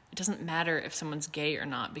bitter, it doesn't matter if someone's gay or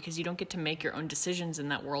not, because you don't get to make your own decisions in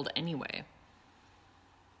that world anyway.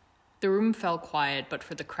 The room fell quiet, but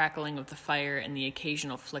for the crackling of the fire and the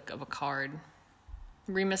occasional flick of a card.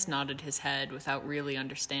 Remus nodded his head without really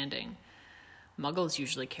understanding. Muggles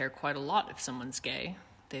usually care quite a lot if someone's gay.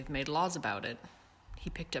 They've made laws about it. He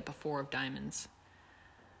picked up a 4 of diamonds.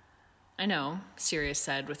 I know, Sirius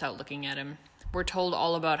said without looking at him. We're told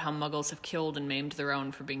all about how Muggles have killed and maimed their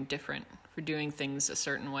own for being different, for doing things a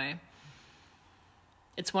certain way.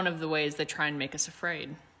 It's one of the ways they try and make us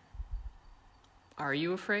afraid. Are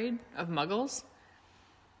you afraid of Muggles?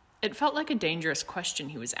 It felt like a dangerous question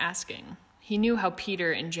he was asking. He knew how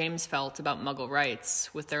Peter and James felt about Muggle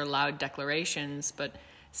rights, with their loud declarations, but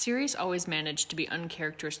Sirius always managed to be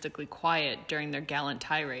uncharacteristically quiet during their gallant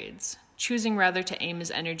tirades, choosing rather to aim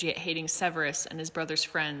his energy at hating Severus and his brother's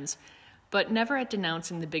friends, but never at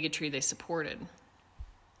denouncing the bigotry they supported.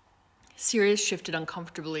 Sirius shifted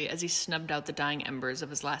uncomfortably as he snubbed out the dying embers of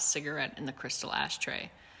his last cigarette in the crystal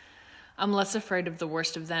ashtray. I'm less afraid of the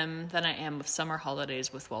worst of them than I am of summer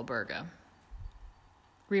holidays with Walburga.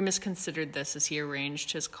 Remus considered this as he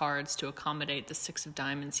arranged his cards to accommodate the 6 of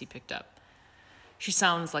diamonds he picked up. She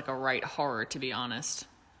sounds like a right horror, to be honest.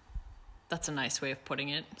 That's a nice way of putting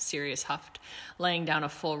it, Sirius huffed, laying down a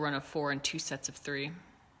full run of 4 and 2 sets of 3.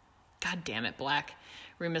 God damn it, Black,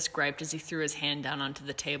 Remus griped as he threw his hand down onto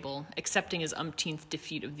the table, accepting his umpteenth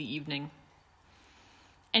defeat of the evening.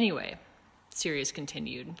 Anyway, Sirius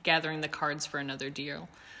continued, gathering the cards for another deal.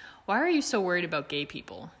 Why are you so worried about gay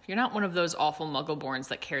people? You're not one of those awful Muggleborns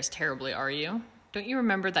that cares terribly, are you? Don't you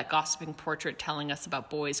remember that gossiping portrait telling us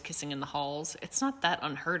about boys kissing in the halls? It's not that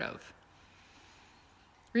unheard of.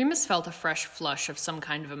 Remus felt a fresh flush of some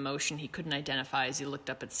kind of emotion he couldn't identify as he looked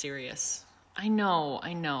up at Sirius. I know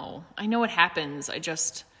what happens,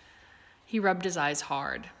 He rubbed his eyes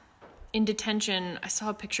hard. In detention, I saw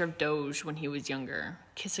a picture of Doge when he was younger,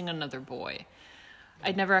 kissing another boy.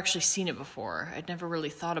 I'd never actually seen it before. I'd never really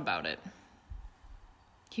thought about it.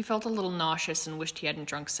 He felt a little nauseous and wished he hadn't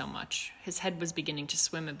drunk so much. His head was beginning to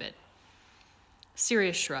swim a bit.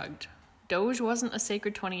 Sirius shrugged. Doge wasn't a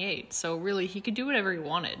sacred 28, so really he could do whatever he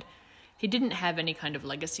wanted. He didn't have any kind of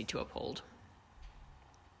legacy to uphold.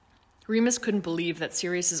 Remus couldn't believe that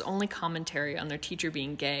Sirius's only commentary on their teacher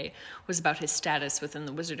being gay was about his status within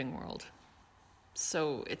the wizarding world.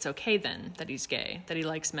 So it's okay then that he's gay, that he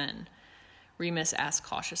likes men? Remus asked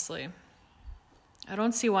cautiously. I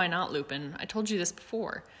don't see why not, Lupin. I told you this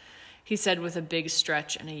before, he said with a big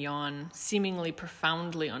stretch and a yawn, seemingly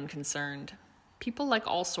profoundly unconcerned. People like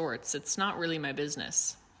all sorts. It's not really my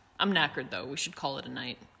business. I'm knackered, though. We should call it a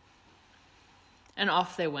night. And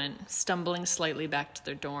off they went, stumbling slightly back to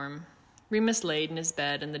their dorm. Remus laid in his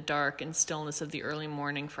bed in the dark and stillness of the early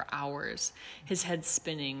morning for hours, his head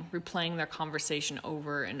spinning, replaying their conversation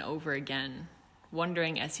over and over again,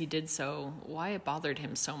 wondering as he did so why it bothered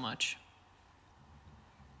him so much.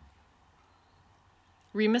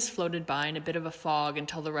 Remus floated by in a bit of a fog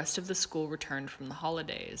until the rest of the school returned from the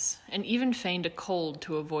holidays, and even feigned a cold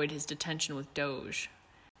to avoid his detention with Doge.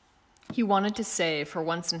 He wanted to say, for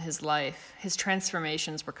once in his life, his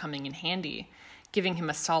transformations were coming in handy, giving him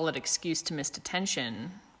a solid excuse to miss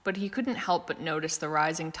detention, but he couldn't help but notice the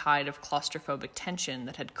rising tide of claustrophobic tension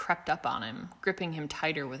that had crept up on him, gripping him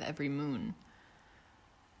tighter with every moon.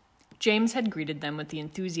 James had greeted them with the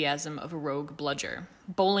enthusiasm of a rogue bludger,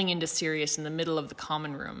 bowling into Sirius in the middle of the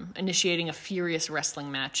common room, initiating a furious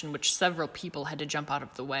wrestling match in which several people had to jump out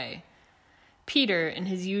of the way. Peter, in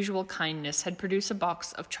his usual kindness, had produced a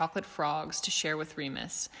box of chocolate frogs to share with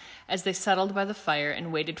Remus, as they settled by the fire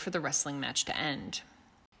and waited for the wrestling match to end.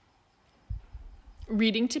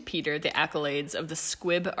 Reading to Peter the accolades of the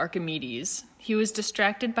squib Archimedes, he was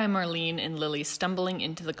distracted by Marlene and Lily stumbling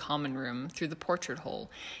into the common room through the portrait hole,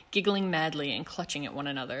 giggling madly and clutching at one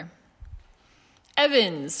another.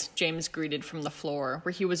 Evans, James greeted from the floor,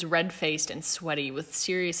 where he was red-faced and sweaty, with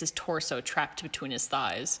Sirius's torso trapped between his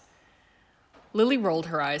thighs. Lily rolled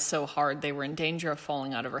her eyes so hard they were in danger of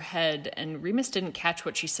falling out of her head, and Remus didn't catch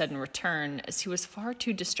what she said in return, as he was far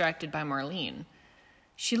too distracted by Marlene.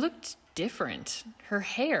 She looked different. Her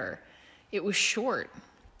hair, it was short.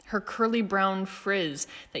 Her curly brown frizz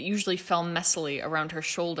that usually fell messily around her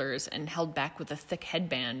shoulders and held back with a thick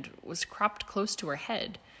headband was cropped close to her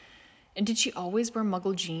head. And did she always wear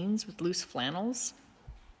muggle jeans with loose flannels?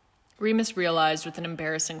 Remus realized with an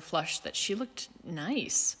embarrassing flush that she looked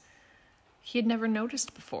nice. He had never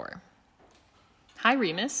noticed before. Hi,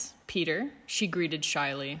 Remus. Peter, she greeted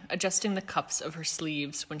shyly, adjusting the cuffs of her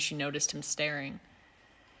sleeves when she noticed him staring.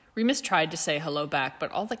 Remus tried to say hello back,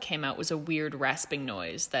 but all that came out was a weird rasping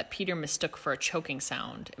noise that Peter mistook for a choking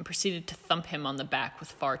sound and proceeded to thump him on the back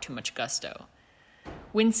with far too much gusto.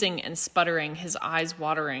 Wincing and sputtering, his eyes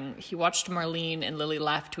watering, he watched Marlene and Lily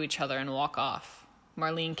laugh to each other and walk off,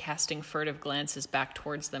 Marlene casting furtive glances back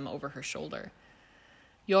towards them over her shoulder.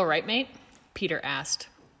 You all right, mate? Peter asked,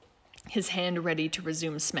 his hand ready to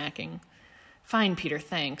resume smacking. Fine, Peter,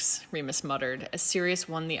 thanks, Remus muttered, as Sirius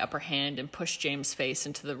won the upper hand and pushed James' face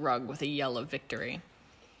into the rug with a yell of victory.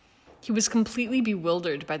 He was completely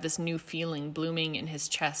bewildered by this new feeling blooming in his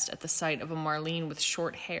chest at the sight of a Marlene with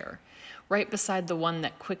short hair, right beside the one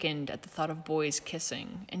that quickened at the thought of boys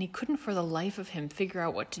kissing, and he couldn't for the life of him figure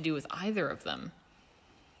out what to do with either of them.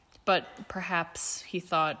 But perhaps, he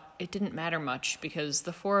thought, it didn't matter much because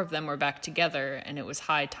the four of them were back together and it was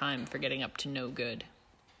high time for getting up to no good.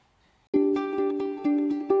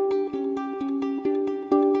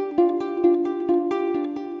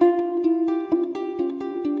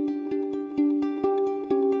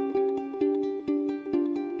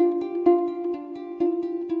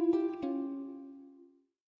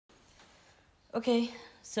 Okay,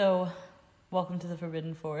 so welcome to the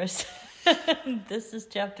Forbidden Forest. This is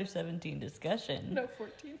chapter 17 discussion. No,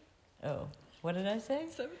 14. Oh, what did I say?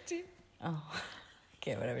 17. Oh,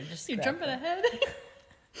 okay, whatever. Just You're jumping ahead.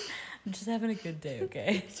 I'm just having a good day,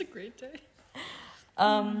 okay? It's a great day.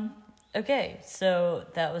 Okay, so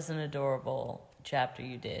that was an adorable chapter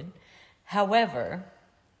you did. However,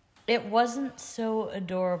 it wasn't so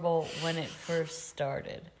adorable when it first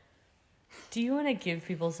started. Do you want to give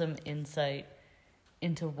people some insight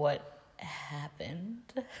into what happened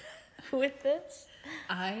with this?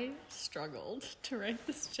 I struggled to write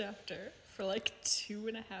this chapter for like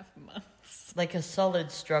 2.5 months. Like a solid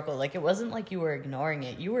struggle. Like it wasn't like you were ignoring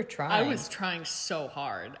it. You were trying. I was trying so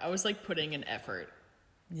hard. I was like putting in effort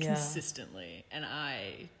Yeah. consistently, and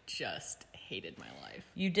I just hated my life.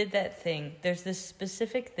 You did that thing. There's this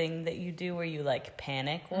specific thing that you do where you like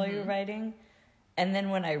panic while you're writing. And then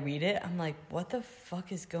when I read it, I'm like, what the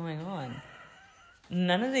fuck is going on?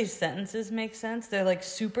 None of these sentences make sense. They're like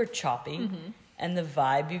super choppy. And the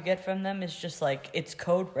vibe you get from them is just like, it's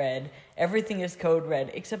code red. Everything is code red,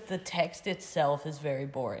 except the text itself is very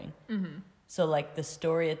boring. So like the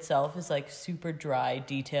story itself is like super dry,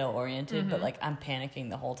 detail oriented, but like I'm panicking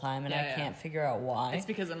the whole time and I can't figure out why. It's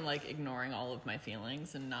because I'm like ignoring all of my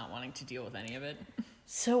feelings and not wanting to deal with any of it.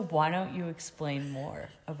 So why don't you explain more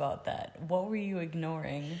about that? What were you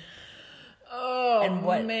ignoring? Oh, and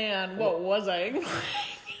what was I ignoring?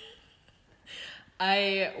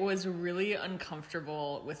 I was really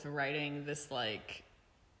uncomfortable with writing this, like,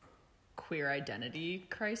 queer identity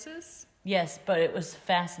crisis. Yes, but it was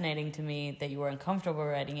fascinating to me that you were uncomfortable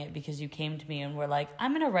writing it because you came to me and were like,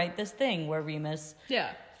 I'm going to write this thing where Remus...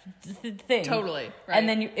 Yeah. Thing. Totally, right. And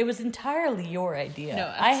then it was entirely your idea. No,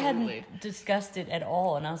 absolutely. I hadn't discussed it at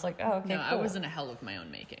all, and I was like, oh, okay, no, cool. I was in a hell of my own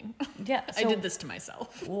making. Yeah. So I did this to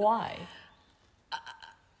myself. Why?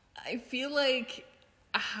 I feel like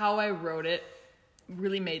how I wrote it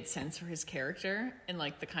really made sense for his character and,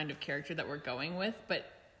 like, the kind of character that we're going with,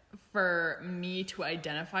 but for me to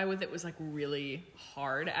identify with it was, like, really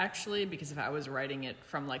hard, actually, because if I was writing it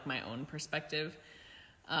from, like, my own perspective,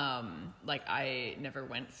 like, I never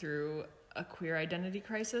went through a queer identity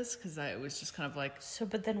crisis because it was just kind of like... So,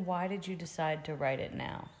 but then why did you decide to write it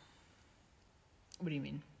now? What do you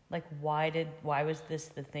mean? Like, why was this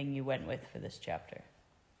the thing you went with for this chapter?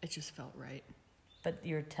 It just felt right. But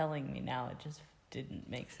you're telling me now it just didn't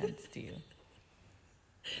make sense to you.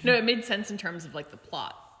 No, it made sense in terms of, like, the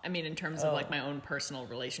plot. I mean, in terms of, like, my own personal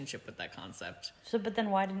relationship with that concept. So, but then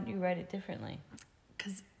why didn't you write it differently?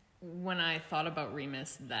 Because when I thought about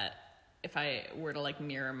Remus, that if I were to, like,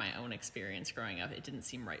 mirror my own experience growing up, it didn't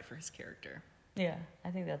seem right for his character. Yeah,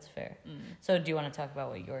 I think that's fair. So do you want to talk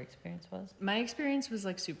about what your experience was? My experience was,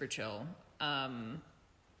 like, super chill.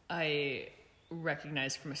 I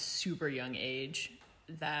recognized from a super young age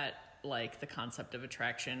that, like, the concept of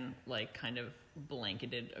attraction, like, kind of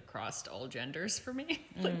blanketed across all genders for me,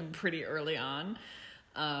 like, pretty early on.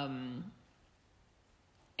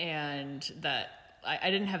 And that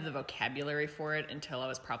I didn't have the vocabulary for it until I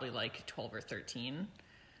was probably, like, 12 or 13.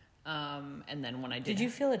 And then when I did... Did you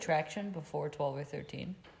feel attraction before 12 or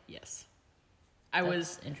 13? Yes.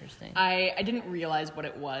 That's interesting. I didn't realize what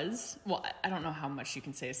it was. Well, I don't know how much you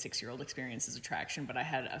can say a 6-year-old experiences attraction, but I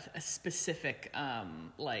had a specific,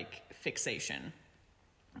 like, fixation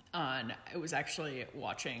on... It was actually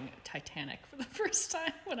watching Titanic for the first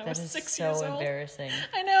time when I was 6 years old. That is so embarrassing.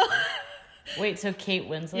 I know. Wait, so Kate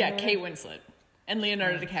Winslet? Yeah, Kate Winslet. And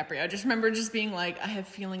Leonardo DiCaprio. I just remember just being like, I have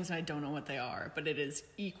feelings and I don't know what they are, but it is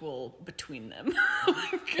equal between them.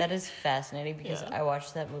 That is fascinating because I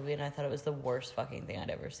watched that movie and I thought it was the worst fucking thing I'd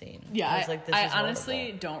ever seen. Yeah, I was like, this I is honestly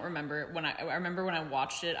horrible. don't remember when I remember when I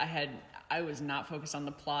watched it. I was not focused on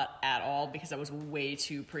the plot at all because I was way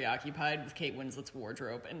too preoccupied with Kate Winslet's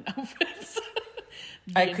wardrobe and outfits.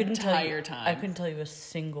 I couldn't tell you a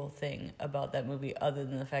single thing about that movie other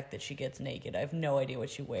than the fact that she gets naked. I have no idea what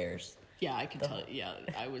she wears. Yeah, I could tell. Yeah,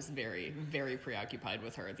 I was very, very preoccupied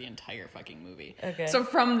with her the entire fucking movie. Okay. So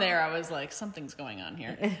from there, I was like, something's going on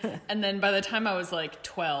here. And then by the time I was like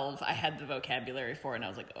 12, I had the vocabulary for it, and I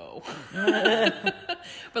was like, oh.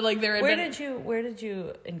 But like there had Where did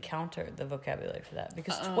you encounter the vocabulary for that?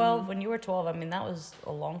 Because 12, when you were 12, I mean, that was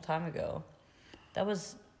a long time ago. That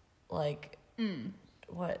was like,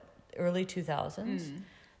 early 2000s?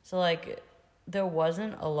 So like... There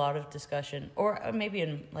wasn't a lot of discussion, or maybe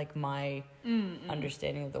in, like, my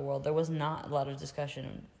understanding of the world, there was not a lot of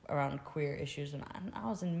discussion around queer issues when I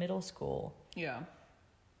was in middle school. Yeah.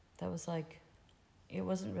 That was, like, it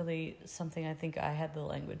wasn't really something I think I had the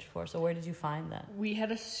language for. So where did you find that? We had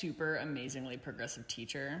a super amazingly progressive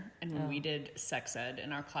teacher, and when we did sex ed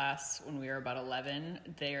in our class when we were about 11,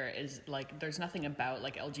 there's nothing about,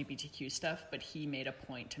 like, LGBTQ stuff, but he made a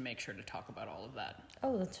point to make sure to talk about all of that.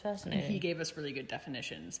 Oh, that's fascinating. And he gave us really good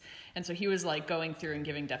definitions. And so he was, like, going through and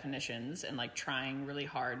giving definitions and, like, trying really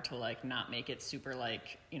hard to, like, not make it super,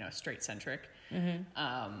 like, you know, straight-centric.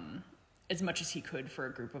 As much as he could for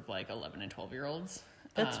a group of, like, 11 and 12-year-olds.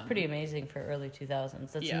 That's pretty amazing for early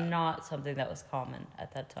 2000s. That's not something that was common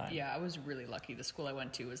at that time. Yeah, I was really lucky. The school I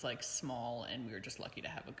went to was, like, small, and we were just lucky to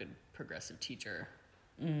have a good progressive teacher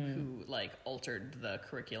who, like, altered the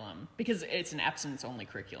curriculum. Because it's an abstinence-only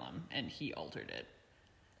curriculum, and he altered it.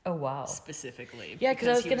 Oh, wow. Specifically. Yeah, because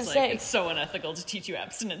I was going to say... It's so unethical to teach you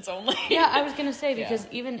abstinence only. Yeah, I was going to say, because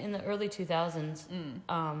even in the early 2000s,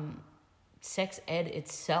 sex ed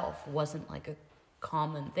itself wasn't, like, a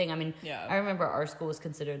common thing. I mean, I remember our school was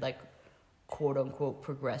considered, like, quote-unquote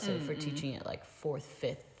progressive for teaching at, like, 4th,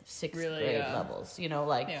 5th, 6th grade levels. You know,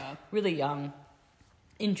 like, really young,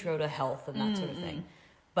 intro to health and that sort of thing.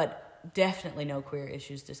 But definitely no queer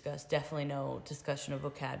issues discussed. Definitely no discussion of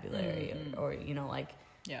vocabulary or you know, like...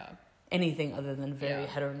 anything other than very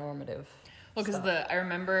heteronormative. Well, because I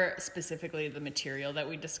remember specifically the material that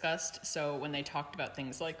we discussed. So when they talked about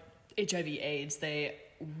things like HIV/AIDS, they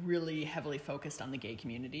really heavily focused on the gay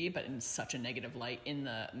community, but in such a negative light in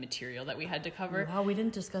the material that we had to cover. Wow, we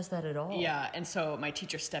didn't discuss that at all. Yeah, and so my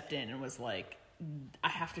teacher stepped in and was like, I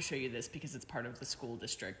have to show you this because it's part of the school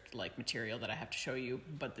district, like, material that I have to show you,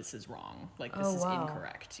 but this is wrong. Like, this is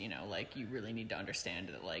incorrect, you know, like, you really need to understand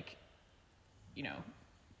that, like, you know,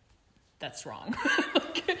 that's wrong.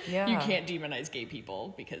 Like, you can't demonize gay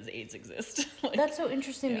people because AIDS exists. Like, that's so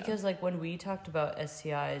interesting because, like, when we talked about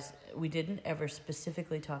STIs, we didn't ever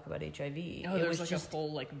specifically talk about HIV. Oh, there was like just a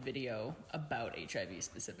whole, like, video about HIV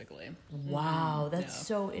specifically. Wow, that's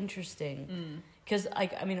so interesting. Because,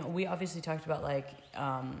 like, I mean, we obviously talked about, like,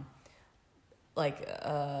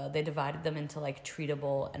 they divided them into, like,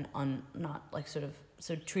 treatable and not, like, sort of,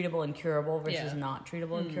 so treatable and curable versus not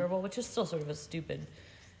treatable and curable, which is still sort of a stupid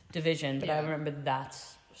division, but I remember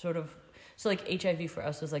that's sort of, so, like, HIV for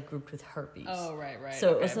us was, like, grouped with herpes. Oh, right.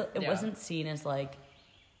 So it wasn't seen as, like,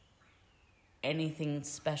 anything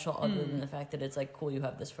special other than the fact that it's, like, cool, you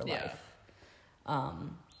have this for life.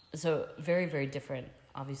 So very, very different,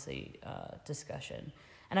 obviously, discussion.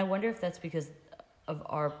 And I wonder if that's because of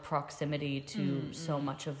our proximity to so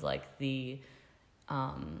much of, like, the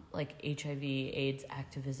like, HIV, AIDS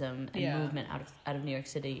activism and movement out of New York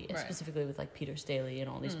City, specifically with, like, Peter Staley and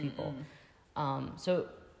all these people. So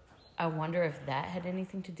I wonder if that had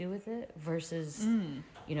anything to do with it versus,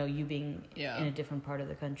 you know, you being in a different part of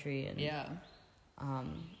the country. And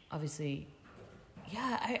obviously,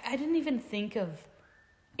 I didn't even think of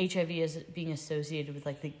HIV as being associated with,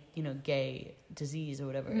 like, the, you know, gay disease or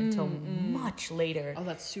whatever until much later. Oh,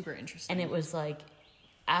 that's super interesting. And it was, like,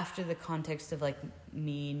 after the context of, like,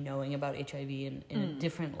 me knowing about HIV in a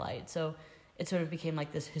different light. So it sort of became,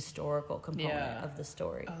 like, this historical component of the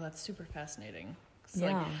story. Oh, that's super fascinating.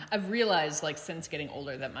 Like, I've realized, like, since getting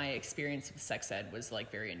older that my experience with sex ed was, like,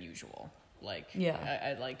 very unusual. Like,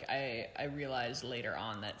 I realized later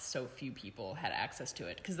on that so few people had access to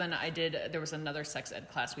it. Because then there was another sex ed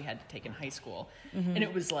class we had to take in high school. And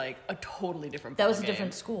it was, like, a totally different That was a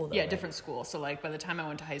different school, though, yeah, right? Different school. So, like, by the time I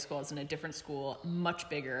went to high school, I was in a different school, much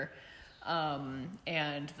bigger.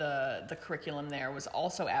 And the curriculum there was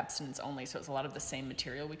also abstinence only. So it was a lot of the same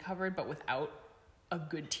material we covered, but without a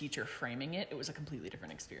good teacher framing it, it was a completely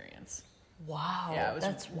different experience. Wow, yeah, it was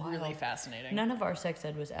that's really fascinating. None of our sex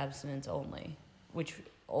ed was abstinence only, which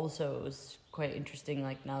also was quite interesting.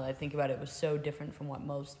 Like, now that I think about it, it was so different from what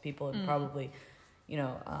most people had probably, you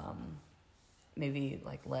know, maybe,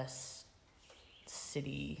 like, less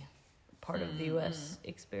city part of the U.S.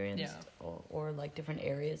 experienced, or like different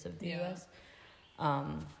areas of the U.S.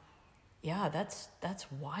 That's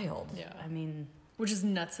wild. Yeah, I mean. Which is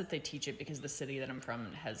nuts that they teach it because the city that I'm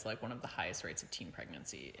from has, like, one of the highest rates of teen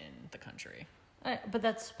pregnancy in the country. But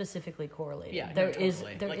that's specifically correlated. Yeah, there totally. is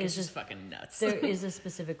it's just fucking nuts. There is a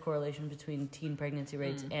specific correlation between teen pregnancy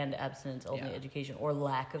rates and abstinence-only education or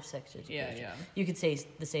lack of sex education. Yeah. You could say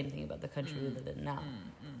the same thing about the country we live in now,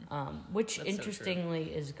 which that's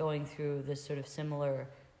interestingly is going through this sort of similar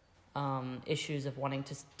issues of wanting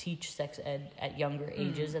to teach sex ed at younger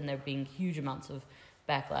ages, and there being huge amounts of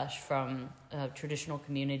backlash from traditional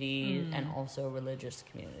community and also religious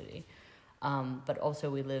community. But also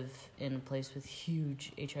we live in a place with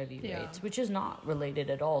huge HIV rates, which is not related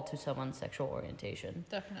at all to someone's sexual orientation.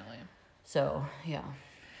 Definitely. So, yeah.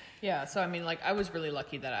 Yeah, so I mean, like, I was really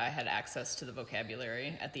lucky that I had access to the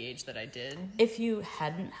vocabulary at the age that I did. If you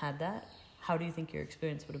hadn't had that, how do you think your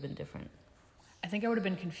experience would have been different? I think I would have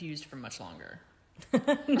been confused for much longer.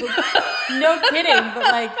 No kidding, but,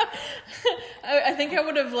 like, I think I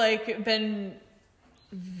would have, like, been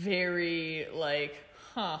very, like,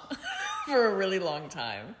 for a really long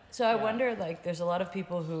time. So I wonder, like, there's a lot of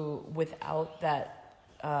people who, without that,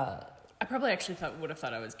 I probably actually would have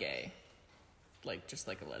thought I was gay, like, just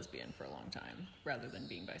like a lesbian for a long time, rather than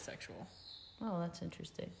being bisexual. Oh, that's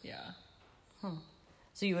interesting. Yeah.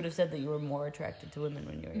 So you would have said that you were more attracted to women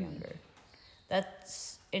when you were younger.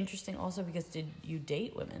 That's interesting also because did you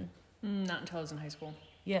date women? Not until I was in high school.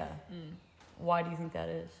 Yeah. Why do you think that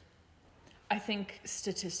is? I think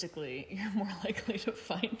statistically you're more likely to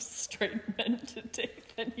find straight men to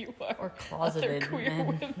date than you are or closeted other queer men.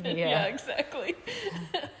 Women. Yeah, exactly.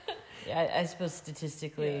 Yeah, I suppose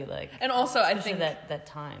statistically, like, and also I think that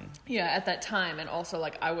time. Yeah, at that time, and also,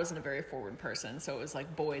 like, I wasn't a very forward person, so it was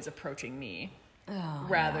like boys approaching me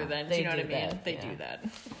rather than, you know what I mean? They do that.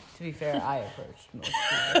 To be fair, I approached most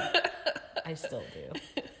people. I still do.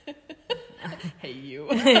 Hey,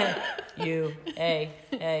 you. You.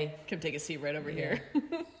 Hey. Come take a seat right over here.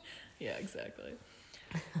 Yeah, exactly.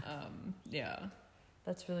 Yeah.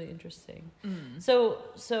 That's really interesting.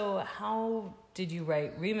 So how did you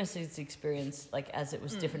write Remus's experience, like, as it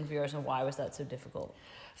was different for yours, and why was that so difficult?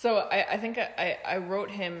 So I think I wrote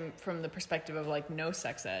him from the perspective of like no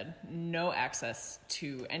sex ed, no access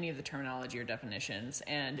to any of the terminology or definitions,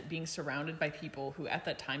 and being surrounded by people who at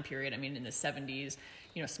that time period, I mean, in the 70s,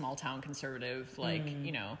 you know, small town conservative, like,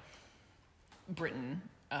 you know, Britain,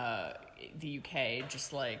 the UK,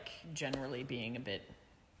 just like generally being a bit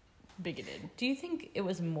bigoted. Do you think it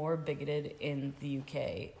was more bigoted in the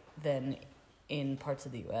UK than in parts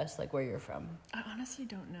of the US, like where you're from? I honestly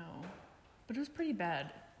don't know, but it was pretty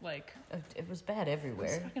bad. Like, it was bad everywhere.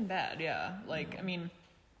 It was fucking bad, yeah. Like, I mean,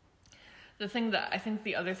 the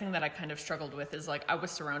other thing that I kind of struggled with is like I was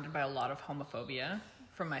surrounded by a lot of homophobia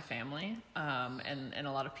from my family, and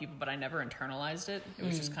a lot of people, but I never internalized it. It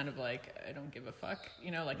was just kind of like, I don't give a fuck,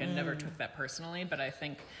 you know, like I never took that personally, but I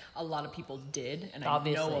think a lot of people did, and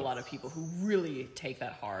obviously. I know a lot of people who really take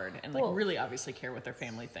that hard and like really obviously care what their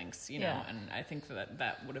family thinks, you know, and I think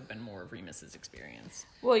that would have been more of Remus's experience.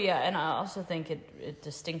 Well, yeah, and I also think it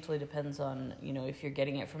distinctly depends on, you know, if you're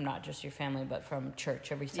getting it from not just your family, but from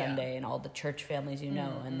church every Sunday and all the church families you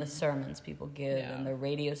know, and the sermons people give and the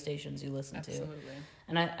radio stations you listen to.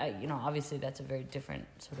 And I, you know, obviously that's a very different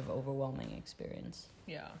sort of overwhelming experience.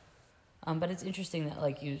 Yeah. But it's interesting that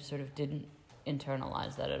like you sort of didn't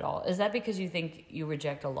internalize that at all. Is that because you think you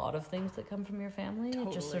reject a lot of things that come from your family?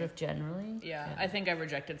 Totally. Just sort of generally? Yeah. I think I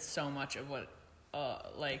rejected so much of what,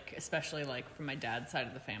 like, especially like from my dad's side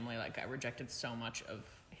of the family, like I rejected so much of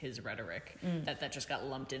his rhetoric that just got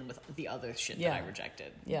lumped in with the other shit that I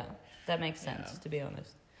rejected. Yeah. That makes sense, to be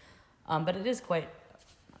honest. But it is quite,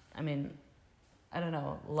 I mean, I don't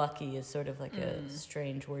know, lucky is sort of like a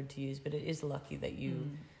strange word to use, but it is lucky that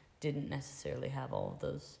you didn't necessarily have all of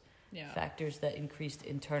those factors that increased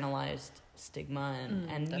internalized stigma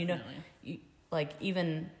and you know, like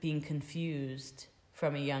even being confused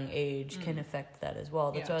from a young age can affect that as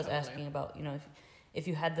well. That's what I was asking about, you know, if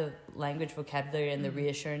you had the language vocabulary and the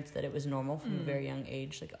reassurance that it was normal from a very young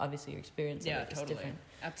age, like obviously your experience of it is different.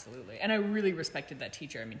 Absolutely. And I really respected that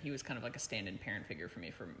teacher. I mean, he was kind of like a stand-in parent figure for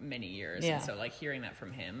me for many years. And so like hearing that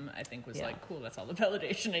from him, I think was like, cool, that's all the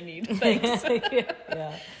validation I need. Thanks.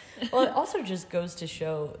 Well, it also just goes to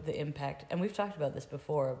show the impact, and we've talked about this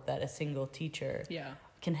before, that a single teacher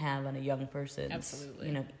can have on a young person's, absolutely,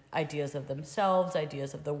 you know, ideas of themselves,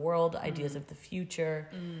 ideas of the world, ideas of the future.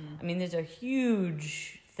 I mean, these are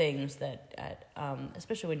huge things that,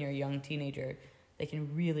 especially when you're a young teenager, they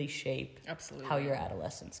can really shape how your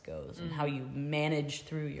adolescence goes and how you manage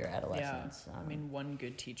through your adolescence. I mean, one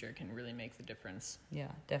good teacher can really make the difference.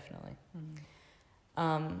 Yeah, definitely.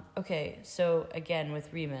 Okay, so again,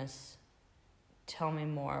 with Remus, tell me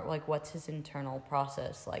more. Like, what's his internal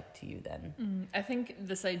process like to you then? I think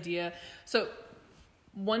this idea... So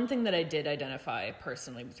one thing that I did identify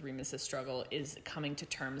personally with Remus's struggle is coming to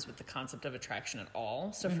terms with the concept of attraction at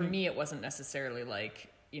all. So for me, it wasn't necessarily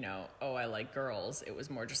like, you know, oh, I like girls. It was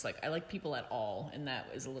more just like, I like people at all. And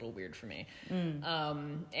that was a little weird for me.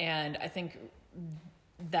 And I think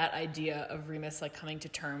that idea of Remus, like, coming to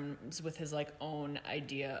terms with his, like, own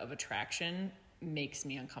idea of attraction makes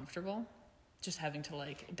me uncomfortable. Just having to,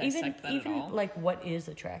 like, dissect that at all. Like, what is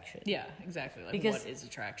attraction? Yeah, exactly. Like, because what is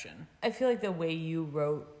attraction? I feel like the way you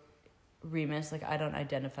wrote Remus, like, I don't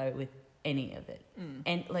identify with any of it.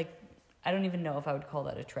 And, like, I don't even know if I would call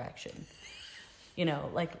that attraction. You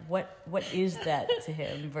know, like, what is that to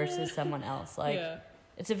him versus someone else? Like,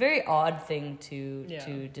 it's a very odd thing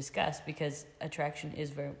to discuss, because attraction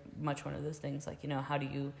is very much one of those things. Like, you know, how do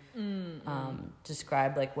you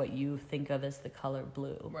describe, like, what you think of as the color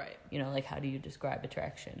blue? Right. You know, like, how do you describe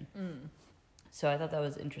attraction? So I thought that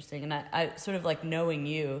was interesting. And I sort of, like, knowing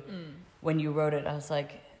you, when you wrote it, I was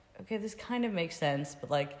like, okay, this kind of makes sense.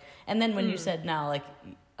 But, like, and then when you said now, like,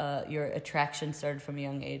 your attraction started from a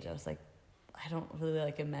young age, I was like, I don't really,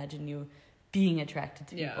 like, imagine you being attracted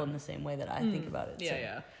to people in the same way that I think about it. So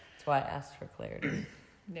that's why I asked for clarity.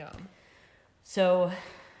 So,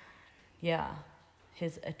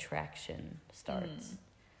 his attraction starts.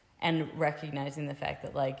 And recognizing the fact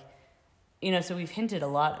that, like, you know, so we've hinted a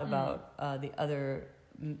lot about the other,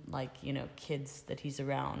 like, you know, kids that he's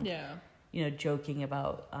around. You know, joking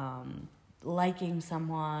about liking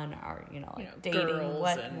someone or, you know, like, dating,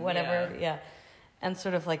 whatever. And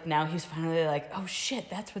sort of, like, now he's finally like, oh, shit,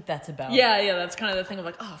 that's what that's about. Yeah, that's kind of the thing of,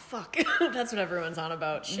 like, oh, fuck, that's what everyone's on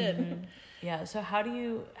about, shit. Yeah, so how do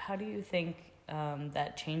you think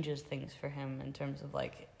that changes things for him in terms of,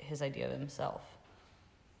 like, his idea of himself?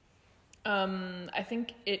 I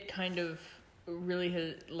think it kind of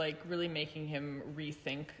really making him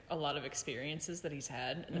rethink a lot of experiences that he's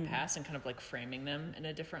had in the past and kind of like framing them in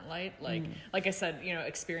a different light. Like I said, you know,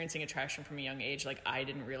 experiencing attraction from a young age, like I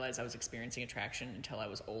didn't realize I was experiencing attraction until I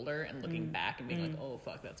was older and looking back and being like, oh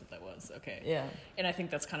fuck, that's what that was. Okay. Yeah. And I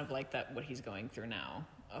think that's kind of like that what he's going through now,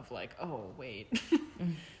 of like, oh wait,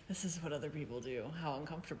 this is what other people do. How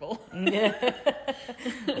uncomfortable. Yeah.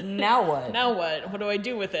 Now what? Now what? What do I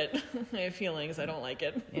do with it? I have feelings. I don't like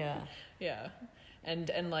it. Yeah. Yeah.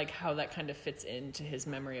 And like how that kind of fits into his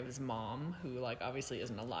memory of his mom, who like obviously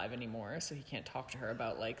isn't alive anymore, so he can't talk to her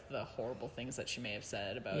about like the horrible things that she may have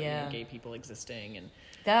said about you know, gay people existing. And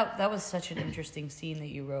that was such an interesting scene that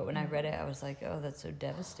you wrote. When I read it, I was like, oh, that's so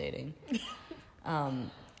devastating.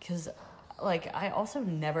 'Cause like I also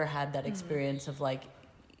never had that experience of like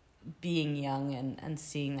being young and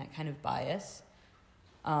seeing that kind of bias.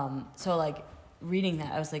 So like reading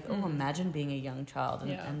that, I was like, oh, imagine being a young child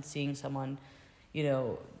and seeing someone, you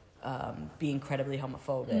know, be incredibly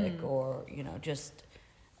homophobic or, you know, just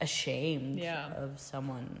ashamed of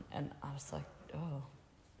someone. And I was like, oh,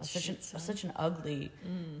 that's such an ugly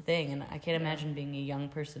thing. And I can't imagine being a young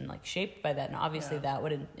person like shaped by that. And obviously that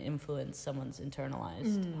would influence someone's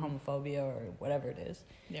internalized homophobia or whatever it is.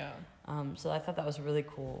 Yeah. So I thought that was a really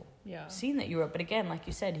cool scene that you wrote. But again, like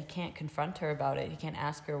you said, he can't confront her about it. He can't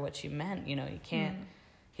ask her what she meant. You know, he can't.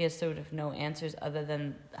 He has sort of no answers other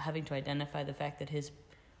than having to identify the fact that his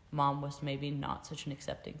mom was maybe not such an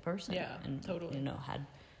accepting person. Yeah, and, totally. You know,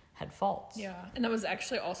 had faults. Yeah, and that was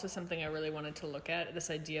actually also something I really wanted to look at,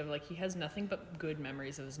 this idea of like he has nothing but good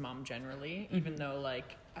memories of his mom generally, even though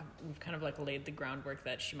like we've kind of like laid the groundwork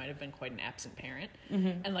that she might have been quite an absent parent.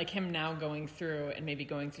 And like him now going through and maybe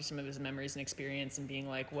going through some of his memories and experience and being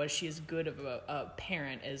like, was she as good of a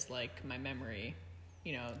parent as like my memory,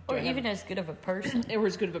 you know, or even as good of a person. Or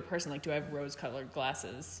as good of a person, like do I have rose-colored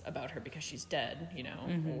glasses about her because she's dead, you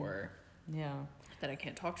know, or that I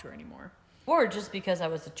can't talk to her anymore. Or just because I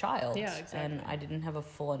was a child. Yeah, exactly. And I didn't have a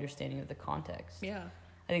full understanding of the context. Yeah.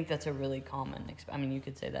 I think that's a really common... I mean, you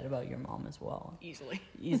could say that about your mom as well. Easily.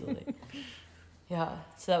 Yeah.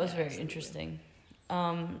 So that was very interesting.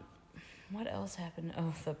 What else happened?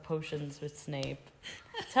 Oh, the potions with Snape.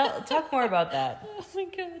 Talk more about that. Oh, my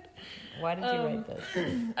God. Why did you write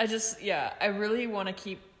this? I really want to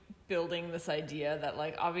keep building this idea that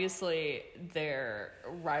like obviously their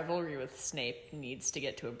rivalry with Snape needs to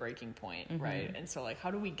get to a breaking point, right? And so like how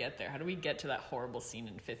do we get there? How do we get to that horrible scene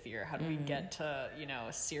in 5th year? How do we get to, you know,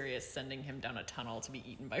 Sirius sending him down a tunnel to be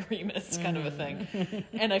eaten by Remus kind of a thing?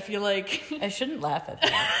 And I feel like I shouldn't laugh at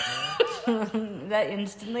that. That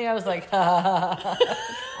instantly I was like,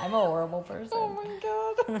 I'm a horrible person. Oh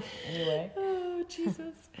my God. Anyway. Oh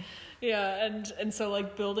Jesus. Yeah, and so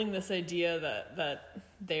like building this idea that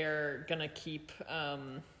they're gonna keep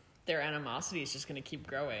their animosity is just gonna keep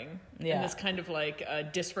growing. Yeah. And this kind of like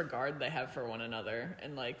disregard they have for one another,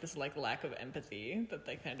 and like this like lack of empathy that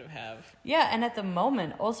they kind of have. Yeah, and at the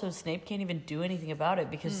moment also Snape can't even do anything about it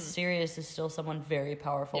because Sirius is still someone very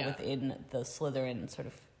powerful within the Slytherin sort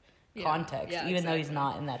of context, even though he's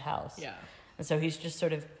not in that house. Yeah. And so he's just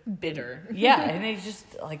sort of bitter. And he's just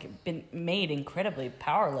like been made incredibly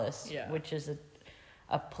powerless, which is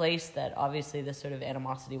a place that obviously this sort of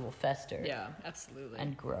animosity will fester. Yeah, absolutely.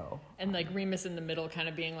 And grow. And like Remus in the middle kind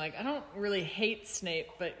of being like, I don't really hate Snape,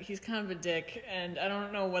 but he's kind of a dick and I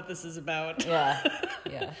don't know what this is about. Yeah,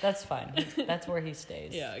 that's fine. That's where he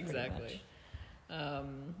stays. Yeah, exactly.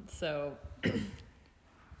 So...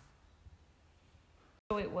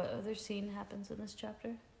 Wait, what other scene happens in this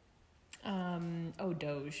chapter?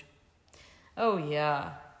 Doge. Oh,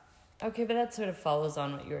 yeah. Okay, but that sort of follows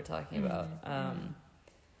on what you were talking about.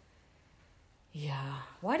 Yeah.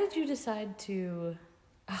 Why did you decide to...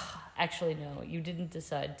 actually, no, you didn't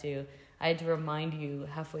decide to. I had to remind you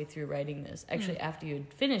halfway through writing this, actually after you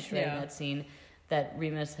had finished writing that scene, that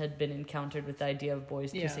Remus had been encountered with the idea of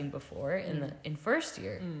boys kissing before in 1st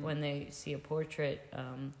year when they see a portrait.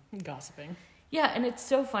 Gossiping. Yeah, and it's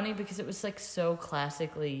so funny because it was like so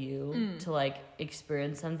classically you to like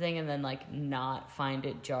experience something and then like not find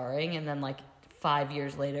it jarring and then like 5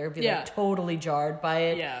 years later be like totally jarred by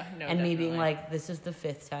it. Yeah, no, and me being like, this is the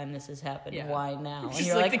 5th time this has happened. Yeah. Why now? And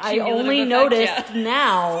you're like I only noticed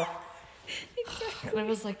now. Exactly. And it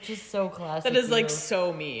was like just so classic. That is like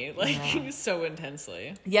so me, like so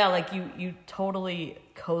intensely. Yeah, like you totally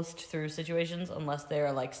coast through situations unless they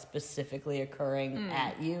are like specifically occurring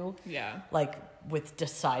at you. Yeah. Like with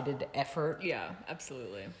decided effort. Yeah,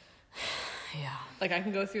 absolutely. Yeah. Like I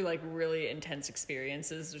can go through like really intense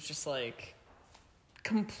experiences with just like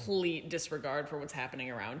complete disregard for what's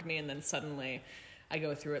happening around me, and then suddenly I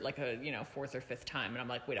go through it like a, fourth or fifth time, and I'm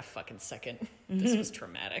like, wait a fucking second. This was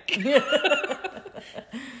traumatic. I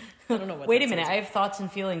don't know what. Wait a minute, I have thoughts and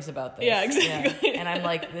feelings about this. Yeah, exactly. Yeah. And I'm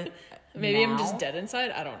like, maybe now? I'm just dead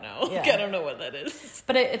inside. I don't know. Yeah. I don't know what that is.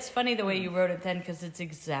 But it's funny the way you wrote it then, because it's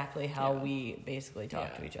exactly how we basically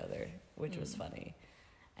talk to each other, which was funny.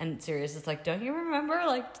 And Sirius is like, don't you remember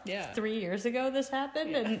 3 years ago this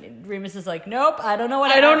happened? Yeah. And Remus is like, nope, I don't know what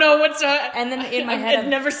I don't know what's And then in my head, I've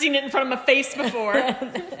never seen it in front of my face before.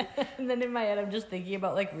 And then in my head, I'm just thinking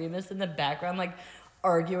about Remus in the background,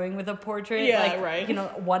 arguing with a portrait. Yeah, right.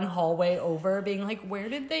 One hallway over, being like, where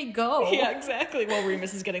did they go? Yeah, exactly. Well,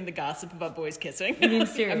 Remus is getting the gossip about boys kissing. You mean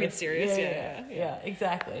Sirius? I mean Sirius, yeah,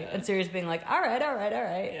 exactly. Yeah. And Sirius being like, all right,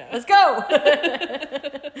 Yeah. let's go.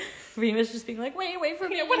 Remus just being like, wait for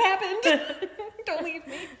me. Yeah, what happened? Don't leave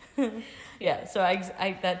me. Yeah, so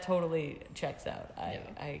I that totally checks out.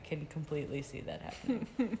 I can completely see that happening.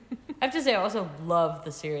 I have to say, I also love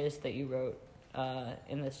the Sirius that you wrote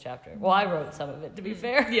in this chapter. Well, I wrote some of it, to be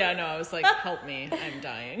fair. Yeah, no, I was like, help me, I'm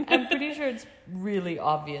dying. I'm pretty sure it's really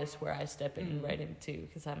obvious where I step in and write him too,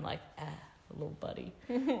 because I'm like, little buddy.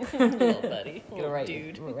 Little buddy, little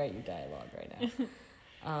dude. We'll write your dialogue right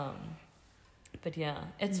now. But yeah,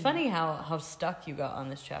 it's funny how stuck you got on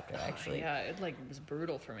this chapter, actually. Yeah, it was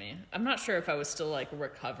brutal for me. I'm not sure if I was still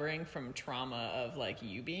recovering from trauma of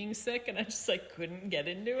you being sick, and I just couldn't get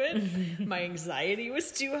into it. My anxiety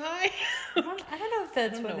was too high. I don't know if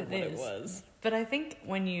that's what it was. But I think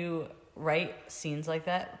when you write scenes like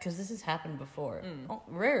that, because this has happened before,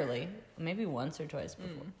 rarely, maybe once or twice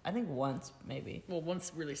before. I think once, maybe. Well,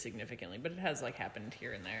 once really significantly, but it has happened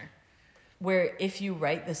here and there. Where if you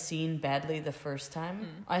write the scene badly the first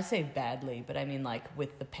time, I say badly, but I mean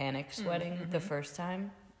with the panic sweating the first time,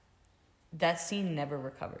 that scene never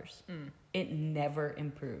recovers. It never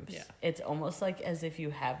improves. Yeah. It's almost as if you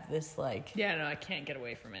have this Yeah, no, I can't get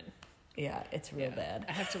away from it. Yeah, it's real bad.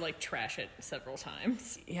 I have to trash it several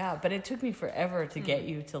times. Yeah, but it took me forever to get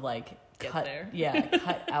you to cut there. Yeah,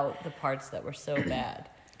 cut out the parts that were so bad.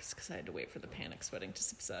 Just because I had to wait for the panic sweating to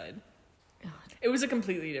subside. It was a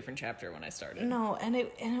completely different chapter when I started. No, and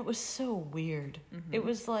it was so weird. It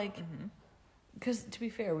was because to be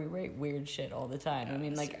fair, we write weird shit all the time. I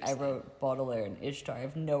mean, seriously. I wrote Baudelaire and Ishtar. I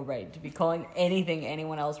have no right to be calling anything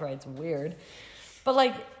anyone else writes weird.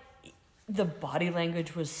 But the body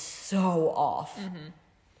language was so off.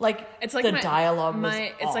 It's the dialogue was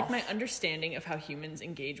off. It's my understanding of how humans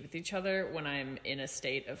engage with each other when I'm in a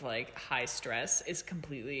state of high stress is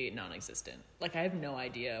completely non-existent. I have no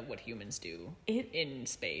idea what humans do in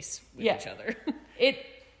space with each other.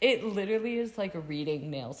 It literally is reading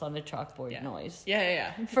nails on a chalkboard noise.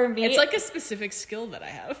 Yeah. For me, it's a specific skill that I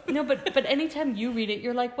have. No, but anytime you read it,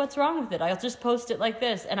 you're like, what's wrong with it? I'll just post it like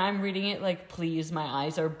this. And I'm reading it please, my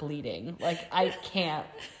eyes are bleeding. I can't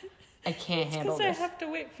handle this. Because I have to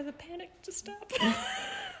wait for the panic to stop.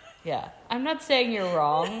 Yeah. I'm not saying you're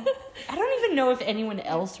wrong. I don't even know if anyone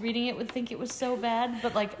else reading it would think it was so bad,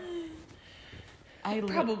 but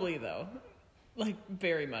Probably though.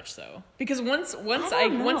 Very much so. Because once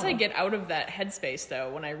I get out of that headspace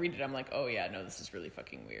though, when I read it I'm like, oh yeah, no, this is really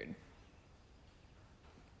fucking weird.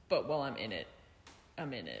 But while I'm in it.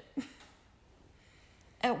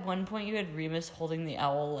 At one point, you had Remus holding the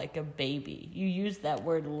owl like a baby. You used that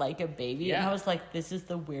word like a baby, and I was like, this is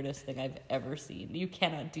the weirdest thing I've ever seen. You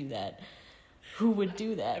cannot do that. Who would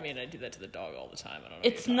do that? I mean, I do that to the dog all the time. I don't know.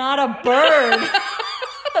 It's not a bird.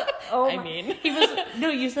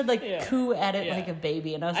 You said coo at it like a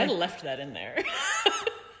baby, and I was I left that in there.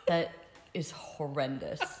 That is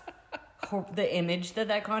horrendous. The image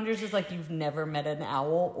that conjures is you've never met an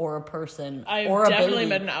owl or a person or a baby. I've definitely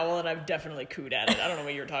met an owl and I've definitely cooed at it. I don't know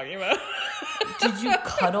what you're talking about. Did you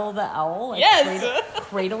cuddle the owl? Yes.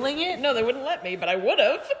 Cradling it? No, they wouldn't let me, but I would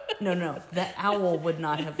have. No. The owl would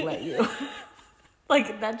not have let you.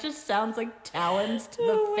 That just sounds like talons to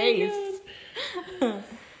the face.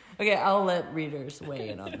 Okay, I'll let readers weigh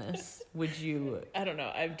in on this. Would you... I don't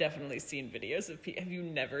know. I've definitely seen videos of people... Have you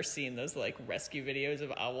never seen those, rescue videos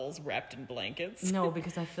of owls wrapped in blankets? No,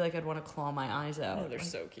 because I feel like I'd want to claw my eyes out. Oh, they're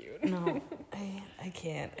so cute. No, I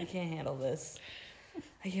can't. I can't handle this.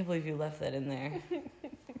 I can't believe you left that in there.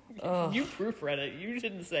 You proofread it. You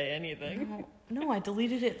didn't say anything. No, I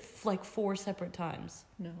deleted it 4 separate times.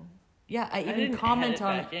 No. Yeah, I even didn't comment add it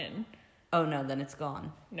on back in. Oh, no, then it's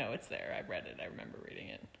gone. No, it's there. I read it. I remember reading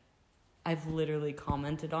it. I've literally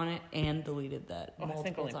commented on it and deleted that multiple I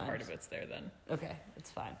think only times. part of it's there then. Okay,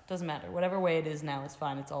 it's fine. Doesn't matter. Whatever way it is now, it's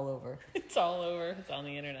fine. It's all over. It's all over. It's on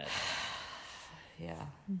the internet. Yeah,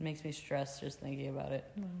 it makes me stressed just thinking about it.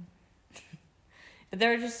 But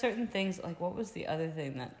there are just certain things, what was the other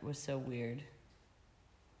thing that was so weird?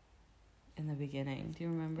 in the beginning? Do you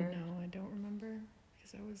remember? No, I don't remember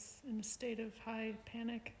because I was in a state of high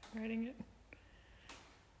panic writing it.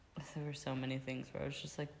 There were so many things where I was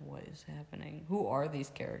just like, what is happening? Who are these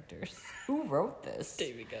characters? Who wrote this?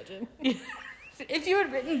 David Gudgeon. If you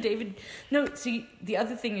had written David... No, see, the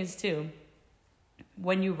other thing is, too,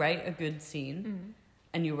 when you write a good scene,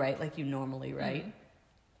 and you write like you normally write,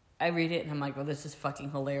 I read it and I'm like, well, this is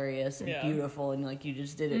fucking hilarious and beautiful, and like you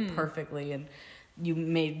just did it perfectly, and you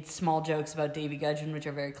made small jokes about Davy Gudgeon, which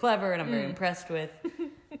are very clever and I'm very impressed with.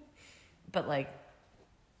 But like,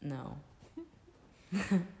 no.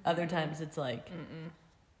 Other times it's like,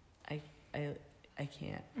 I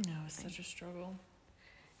can't. No, it's such a struggle.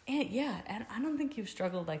 And and I don't think you've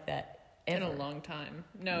struggled like that ever. In a long time.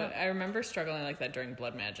 No, I remember struggling like that during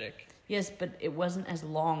Blood Magic. Yes, but it wasn't as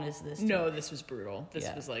long as this. No, this was brutal. This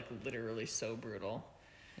was like literally so brutal.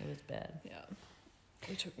 It was bad. Yeah.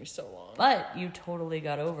 It took me so long. But you totally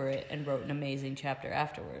got over it and wrote an amazing chapter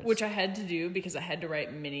afterwards. Which I had to do because I had to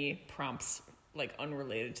write mini prompts like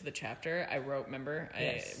unrelated to the chapter. I wrote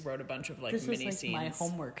I wrote a bunch of like this mini was, like, scenes. My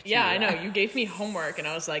homework too. Yeah, I know. You gave me homework and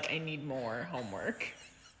I was like, I need more homework.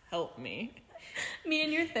 Help me. Me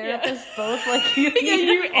and your therapist both like you.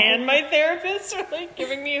 You and my therapist are like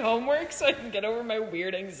giving me homework so I can get over my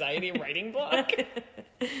weird anxiety writing block.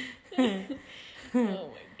 Oh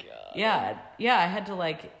my god. Yeah, I had to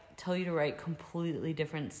like tell you to write completely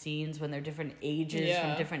different scenes when they're different ages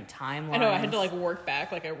from different timelines. I know, I had to like work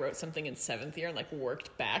back, like I wrote something in 7th year and like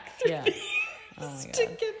worked back through these oh my God. to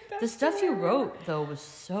get back the stuff to you where wrote though was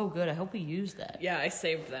so good. I hope we use that. Yeah, I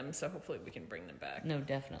saved them, so hopefully we can bring them back. No,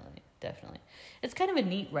 definitely. It's kind of a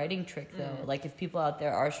neat writing trick though. Like if people out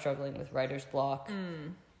there are struggling with writer's block,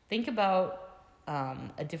 think about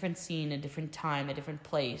a different scene, a different time, a different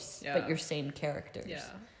place, but your same characters. Yeah.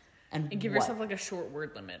 And give yourself like a short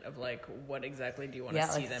word limit of like what exactly do you want to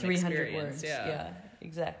see like them 300 experience. words. Yeah,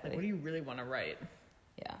 exactly. Like, what do you really want to write?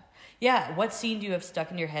 Yeah. What scene do you have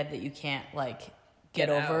stuck in your head that you can't like get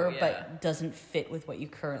over, out, but doesn't fit with what you're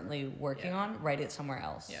currently working on? Write it somewhere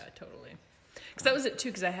else. Yeah, totally. Because that was it too.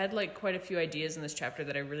 Because I had like quite a few ideas in this chapter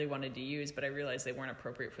that I really wanted to use, but I realized they weren't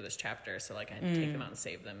appropriate for this chapter, so like I had to take them out and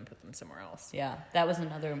save them and put them somewhere else. Yeah, that was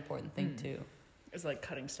another important thing too. It's like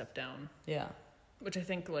cutting stuff down. Yeah. Which I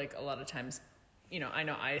think like a lot of times, you know, I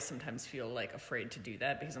know I sometimes feel like afraid to do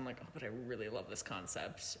that because I'm like, oh, but I really love this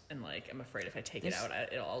concept, and like I'm afraid if I take it out,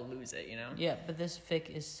 I'll lose it, you know? Yeah, but this fic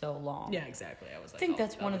is so long. Yeah, exactly. I was like, I think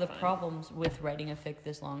that's I'll one of the fine. problems with writing a fic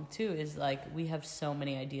this long too. Is like we have so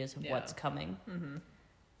many ideas of what's coming,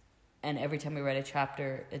 and every time we write a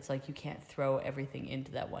chapter, it's like you can't throw everything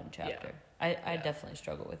into that one chapter. I definitely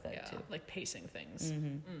struggle with that too. Like pacing things.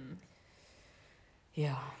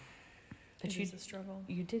 Yeah. But It is a struggle.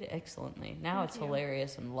 You did excellently. Now it's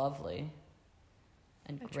hilarious and lovely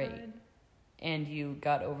and great. Tried. And you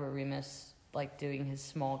got over Remus like doing his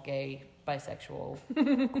small gay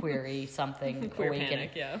bisexual query something Queer awakening.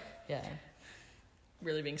 panic, yeah.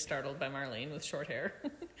 Really being startled by Marlene with short hair,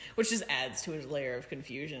 which just adds to his layer of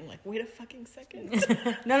confusion. Like, wait a fucking second.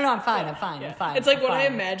 No, I'm fine. I'm fine. It's like I'm what I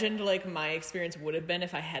fine. imagined like my experience would have been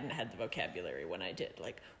if I hadn't had the vocabulary when I did.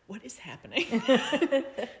 Like, what is happening?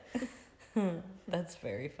 That's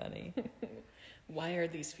very funny. Why are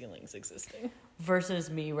these feelings existing? Versus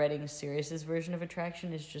me writing Sirius's version of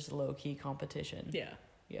attraction is just low-key competition. Yeah.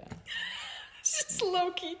 It's just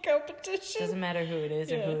low-key competition. Doesn't matter who it is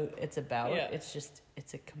or who it's about. Yeah. It's just,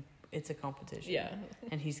 it's a competition. Yeah.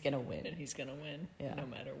 And he's going to win. And he's going to win no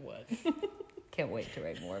matter what. Can't wait to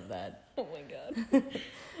write more of that. Oh my God.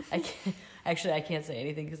 I can't say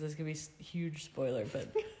anything because this could be a huge spoiler, but...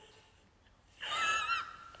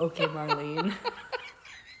 Okay, Marlene.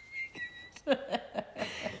 Oh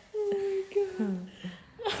my God.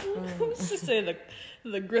 Let's just say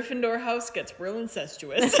the Gryffindor house gets real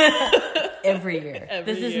incestuous. Every year.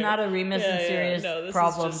 This is not a Remus and Sirius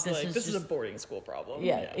problem. This is a boarding school problem.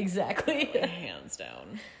 Yeah, exacally. Hands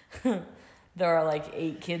down. There are like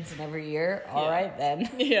 8 kids in every year. All right, then.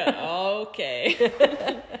 Yeah, okay.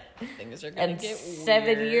 Things are going to get weird.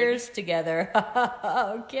 7 years together.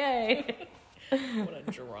 Okay. What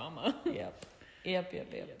a drama. Yep. Yep.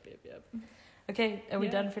 Okay, are we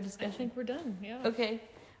done for discussion? I think we're done, yeah. Okay.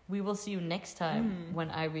 We will see you next time when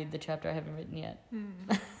I read the chapter I haven't written yet.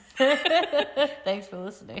 Thanks for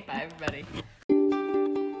listening. Bye, everybody.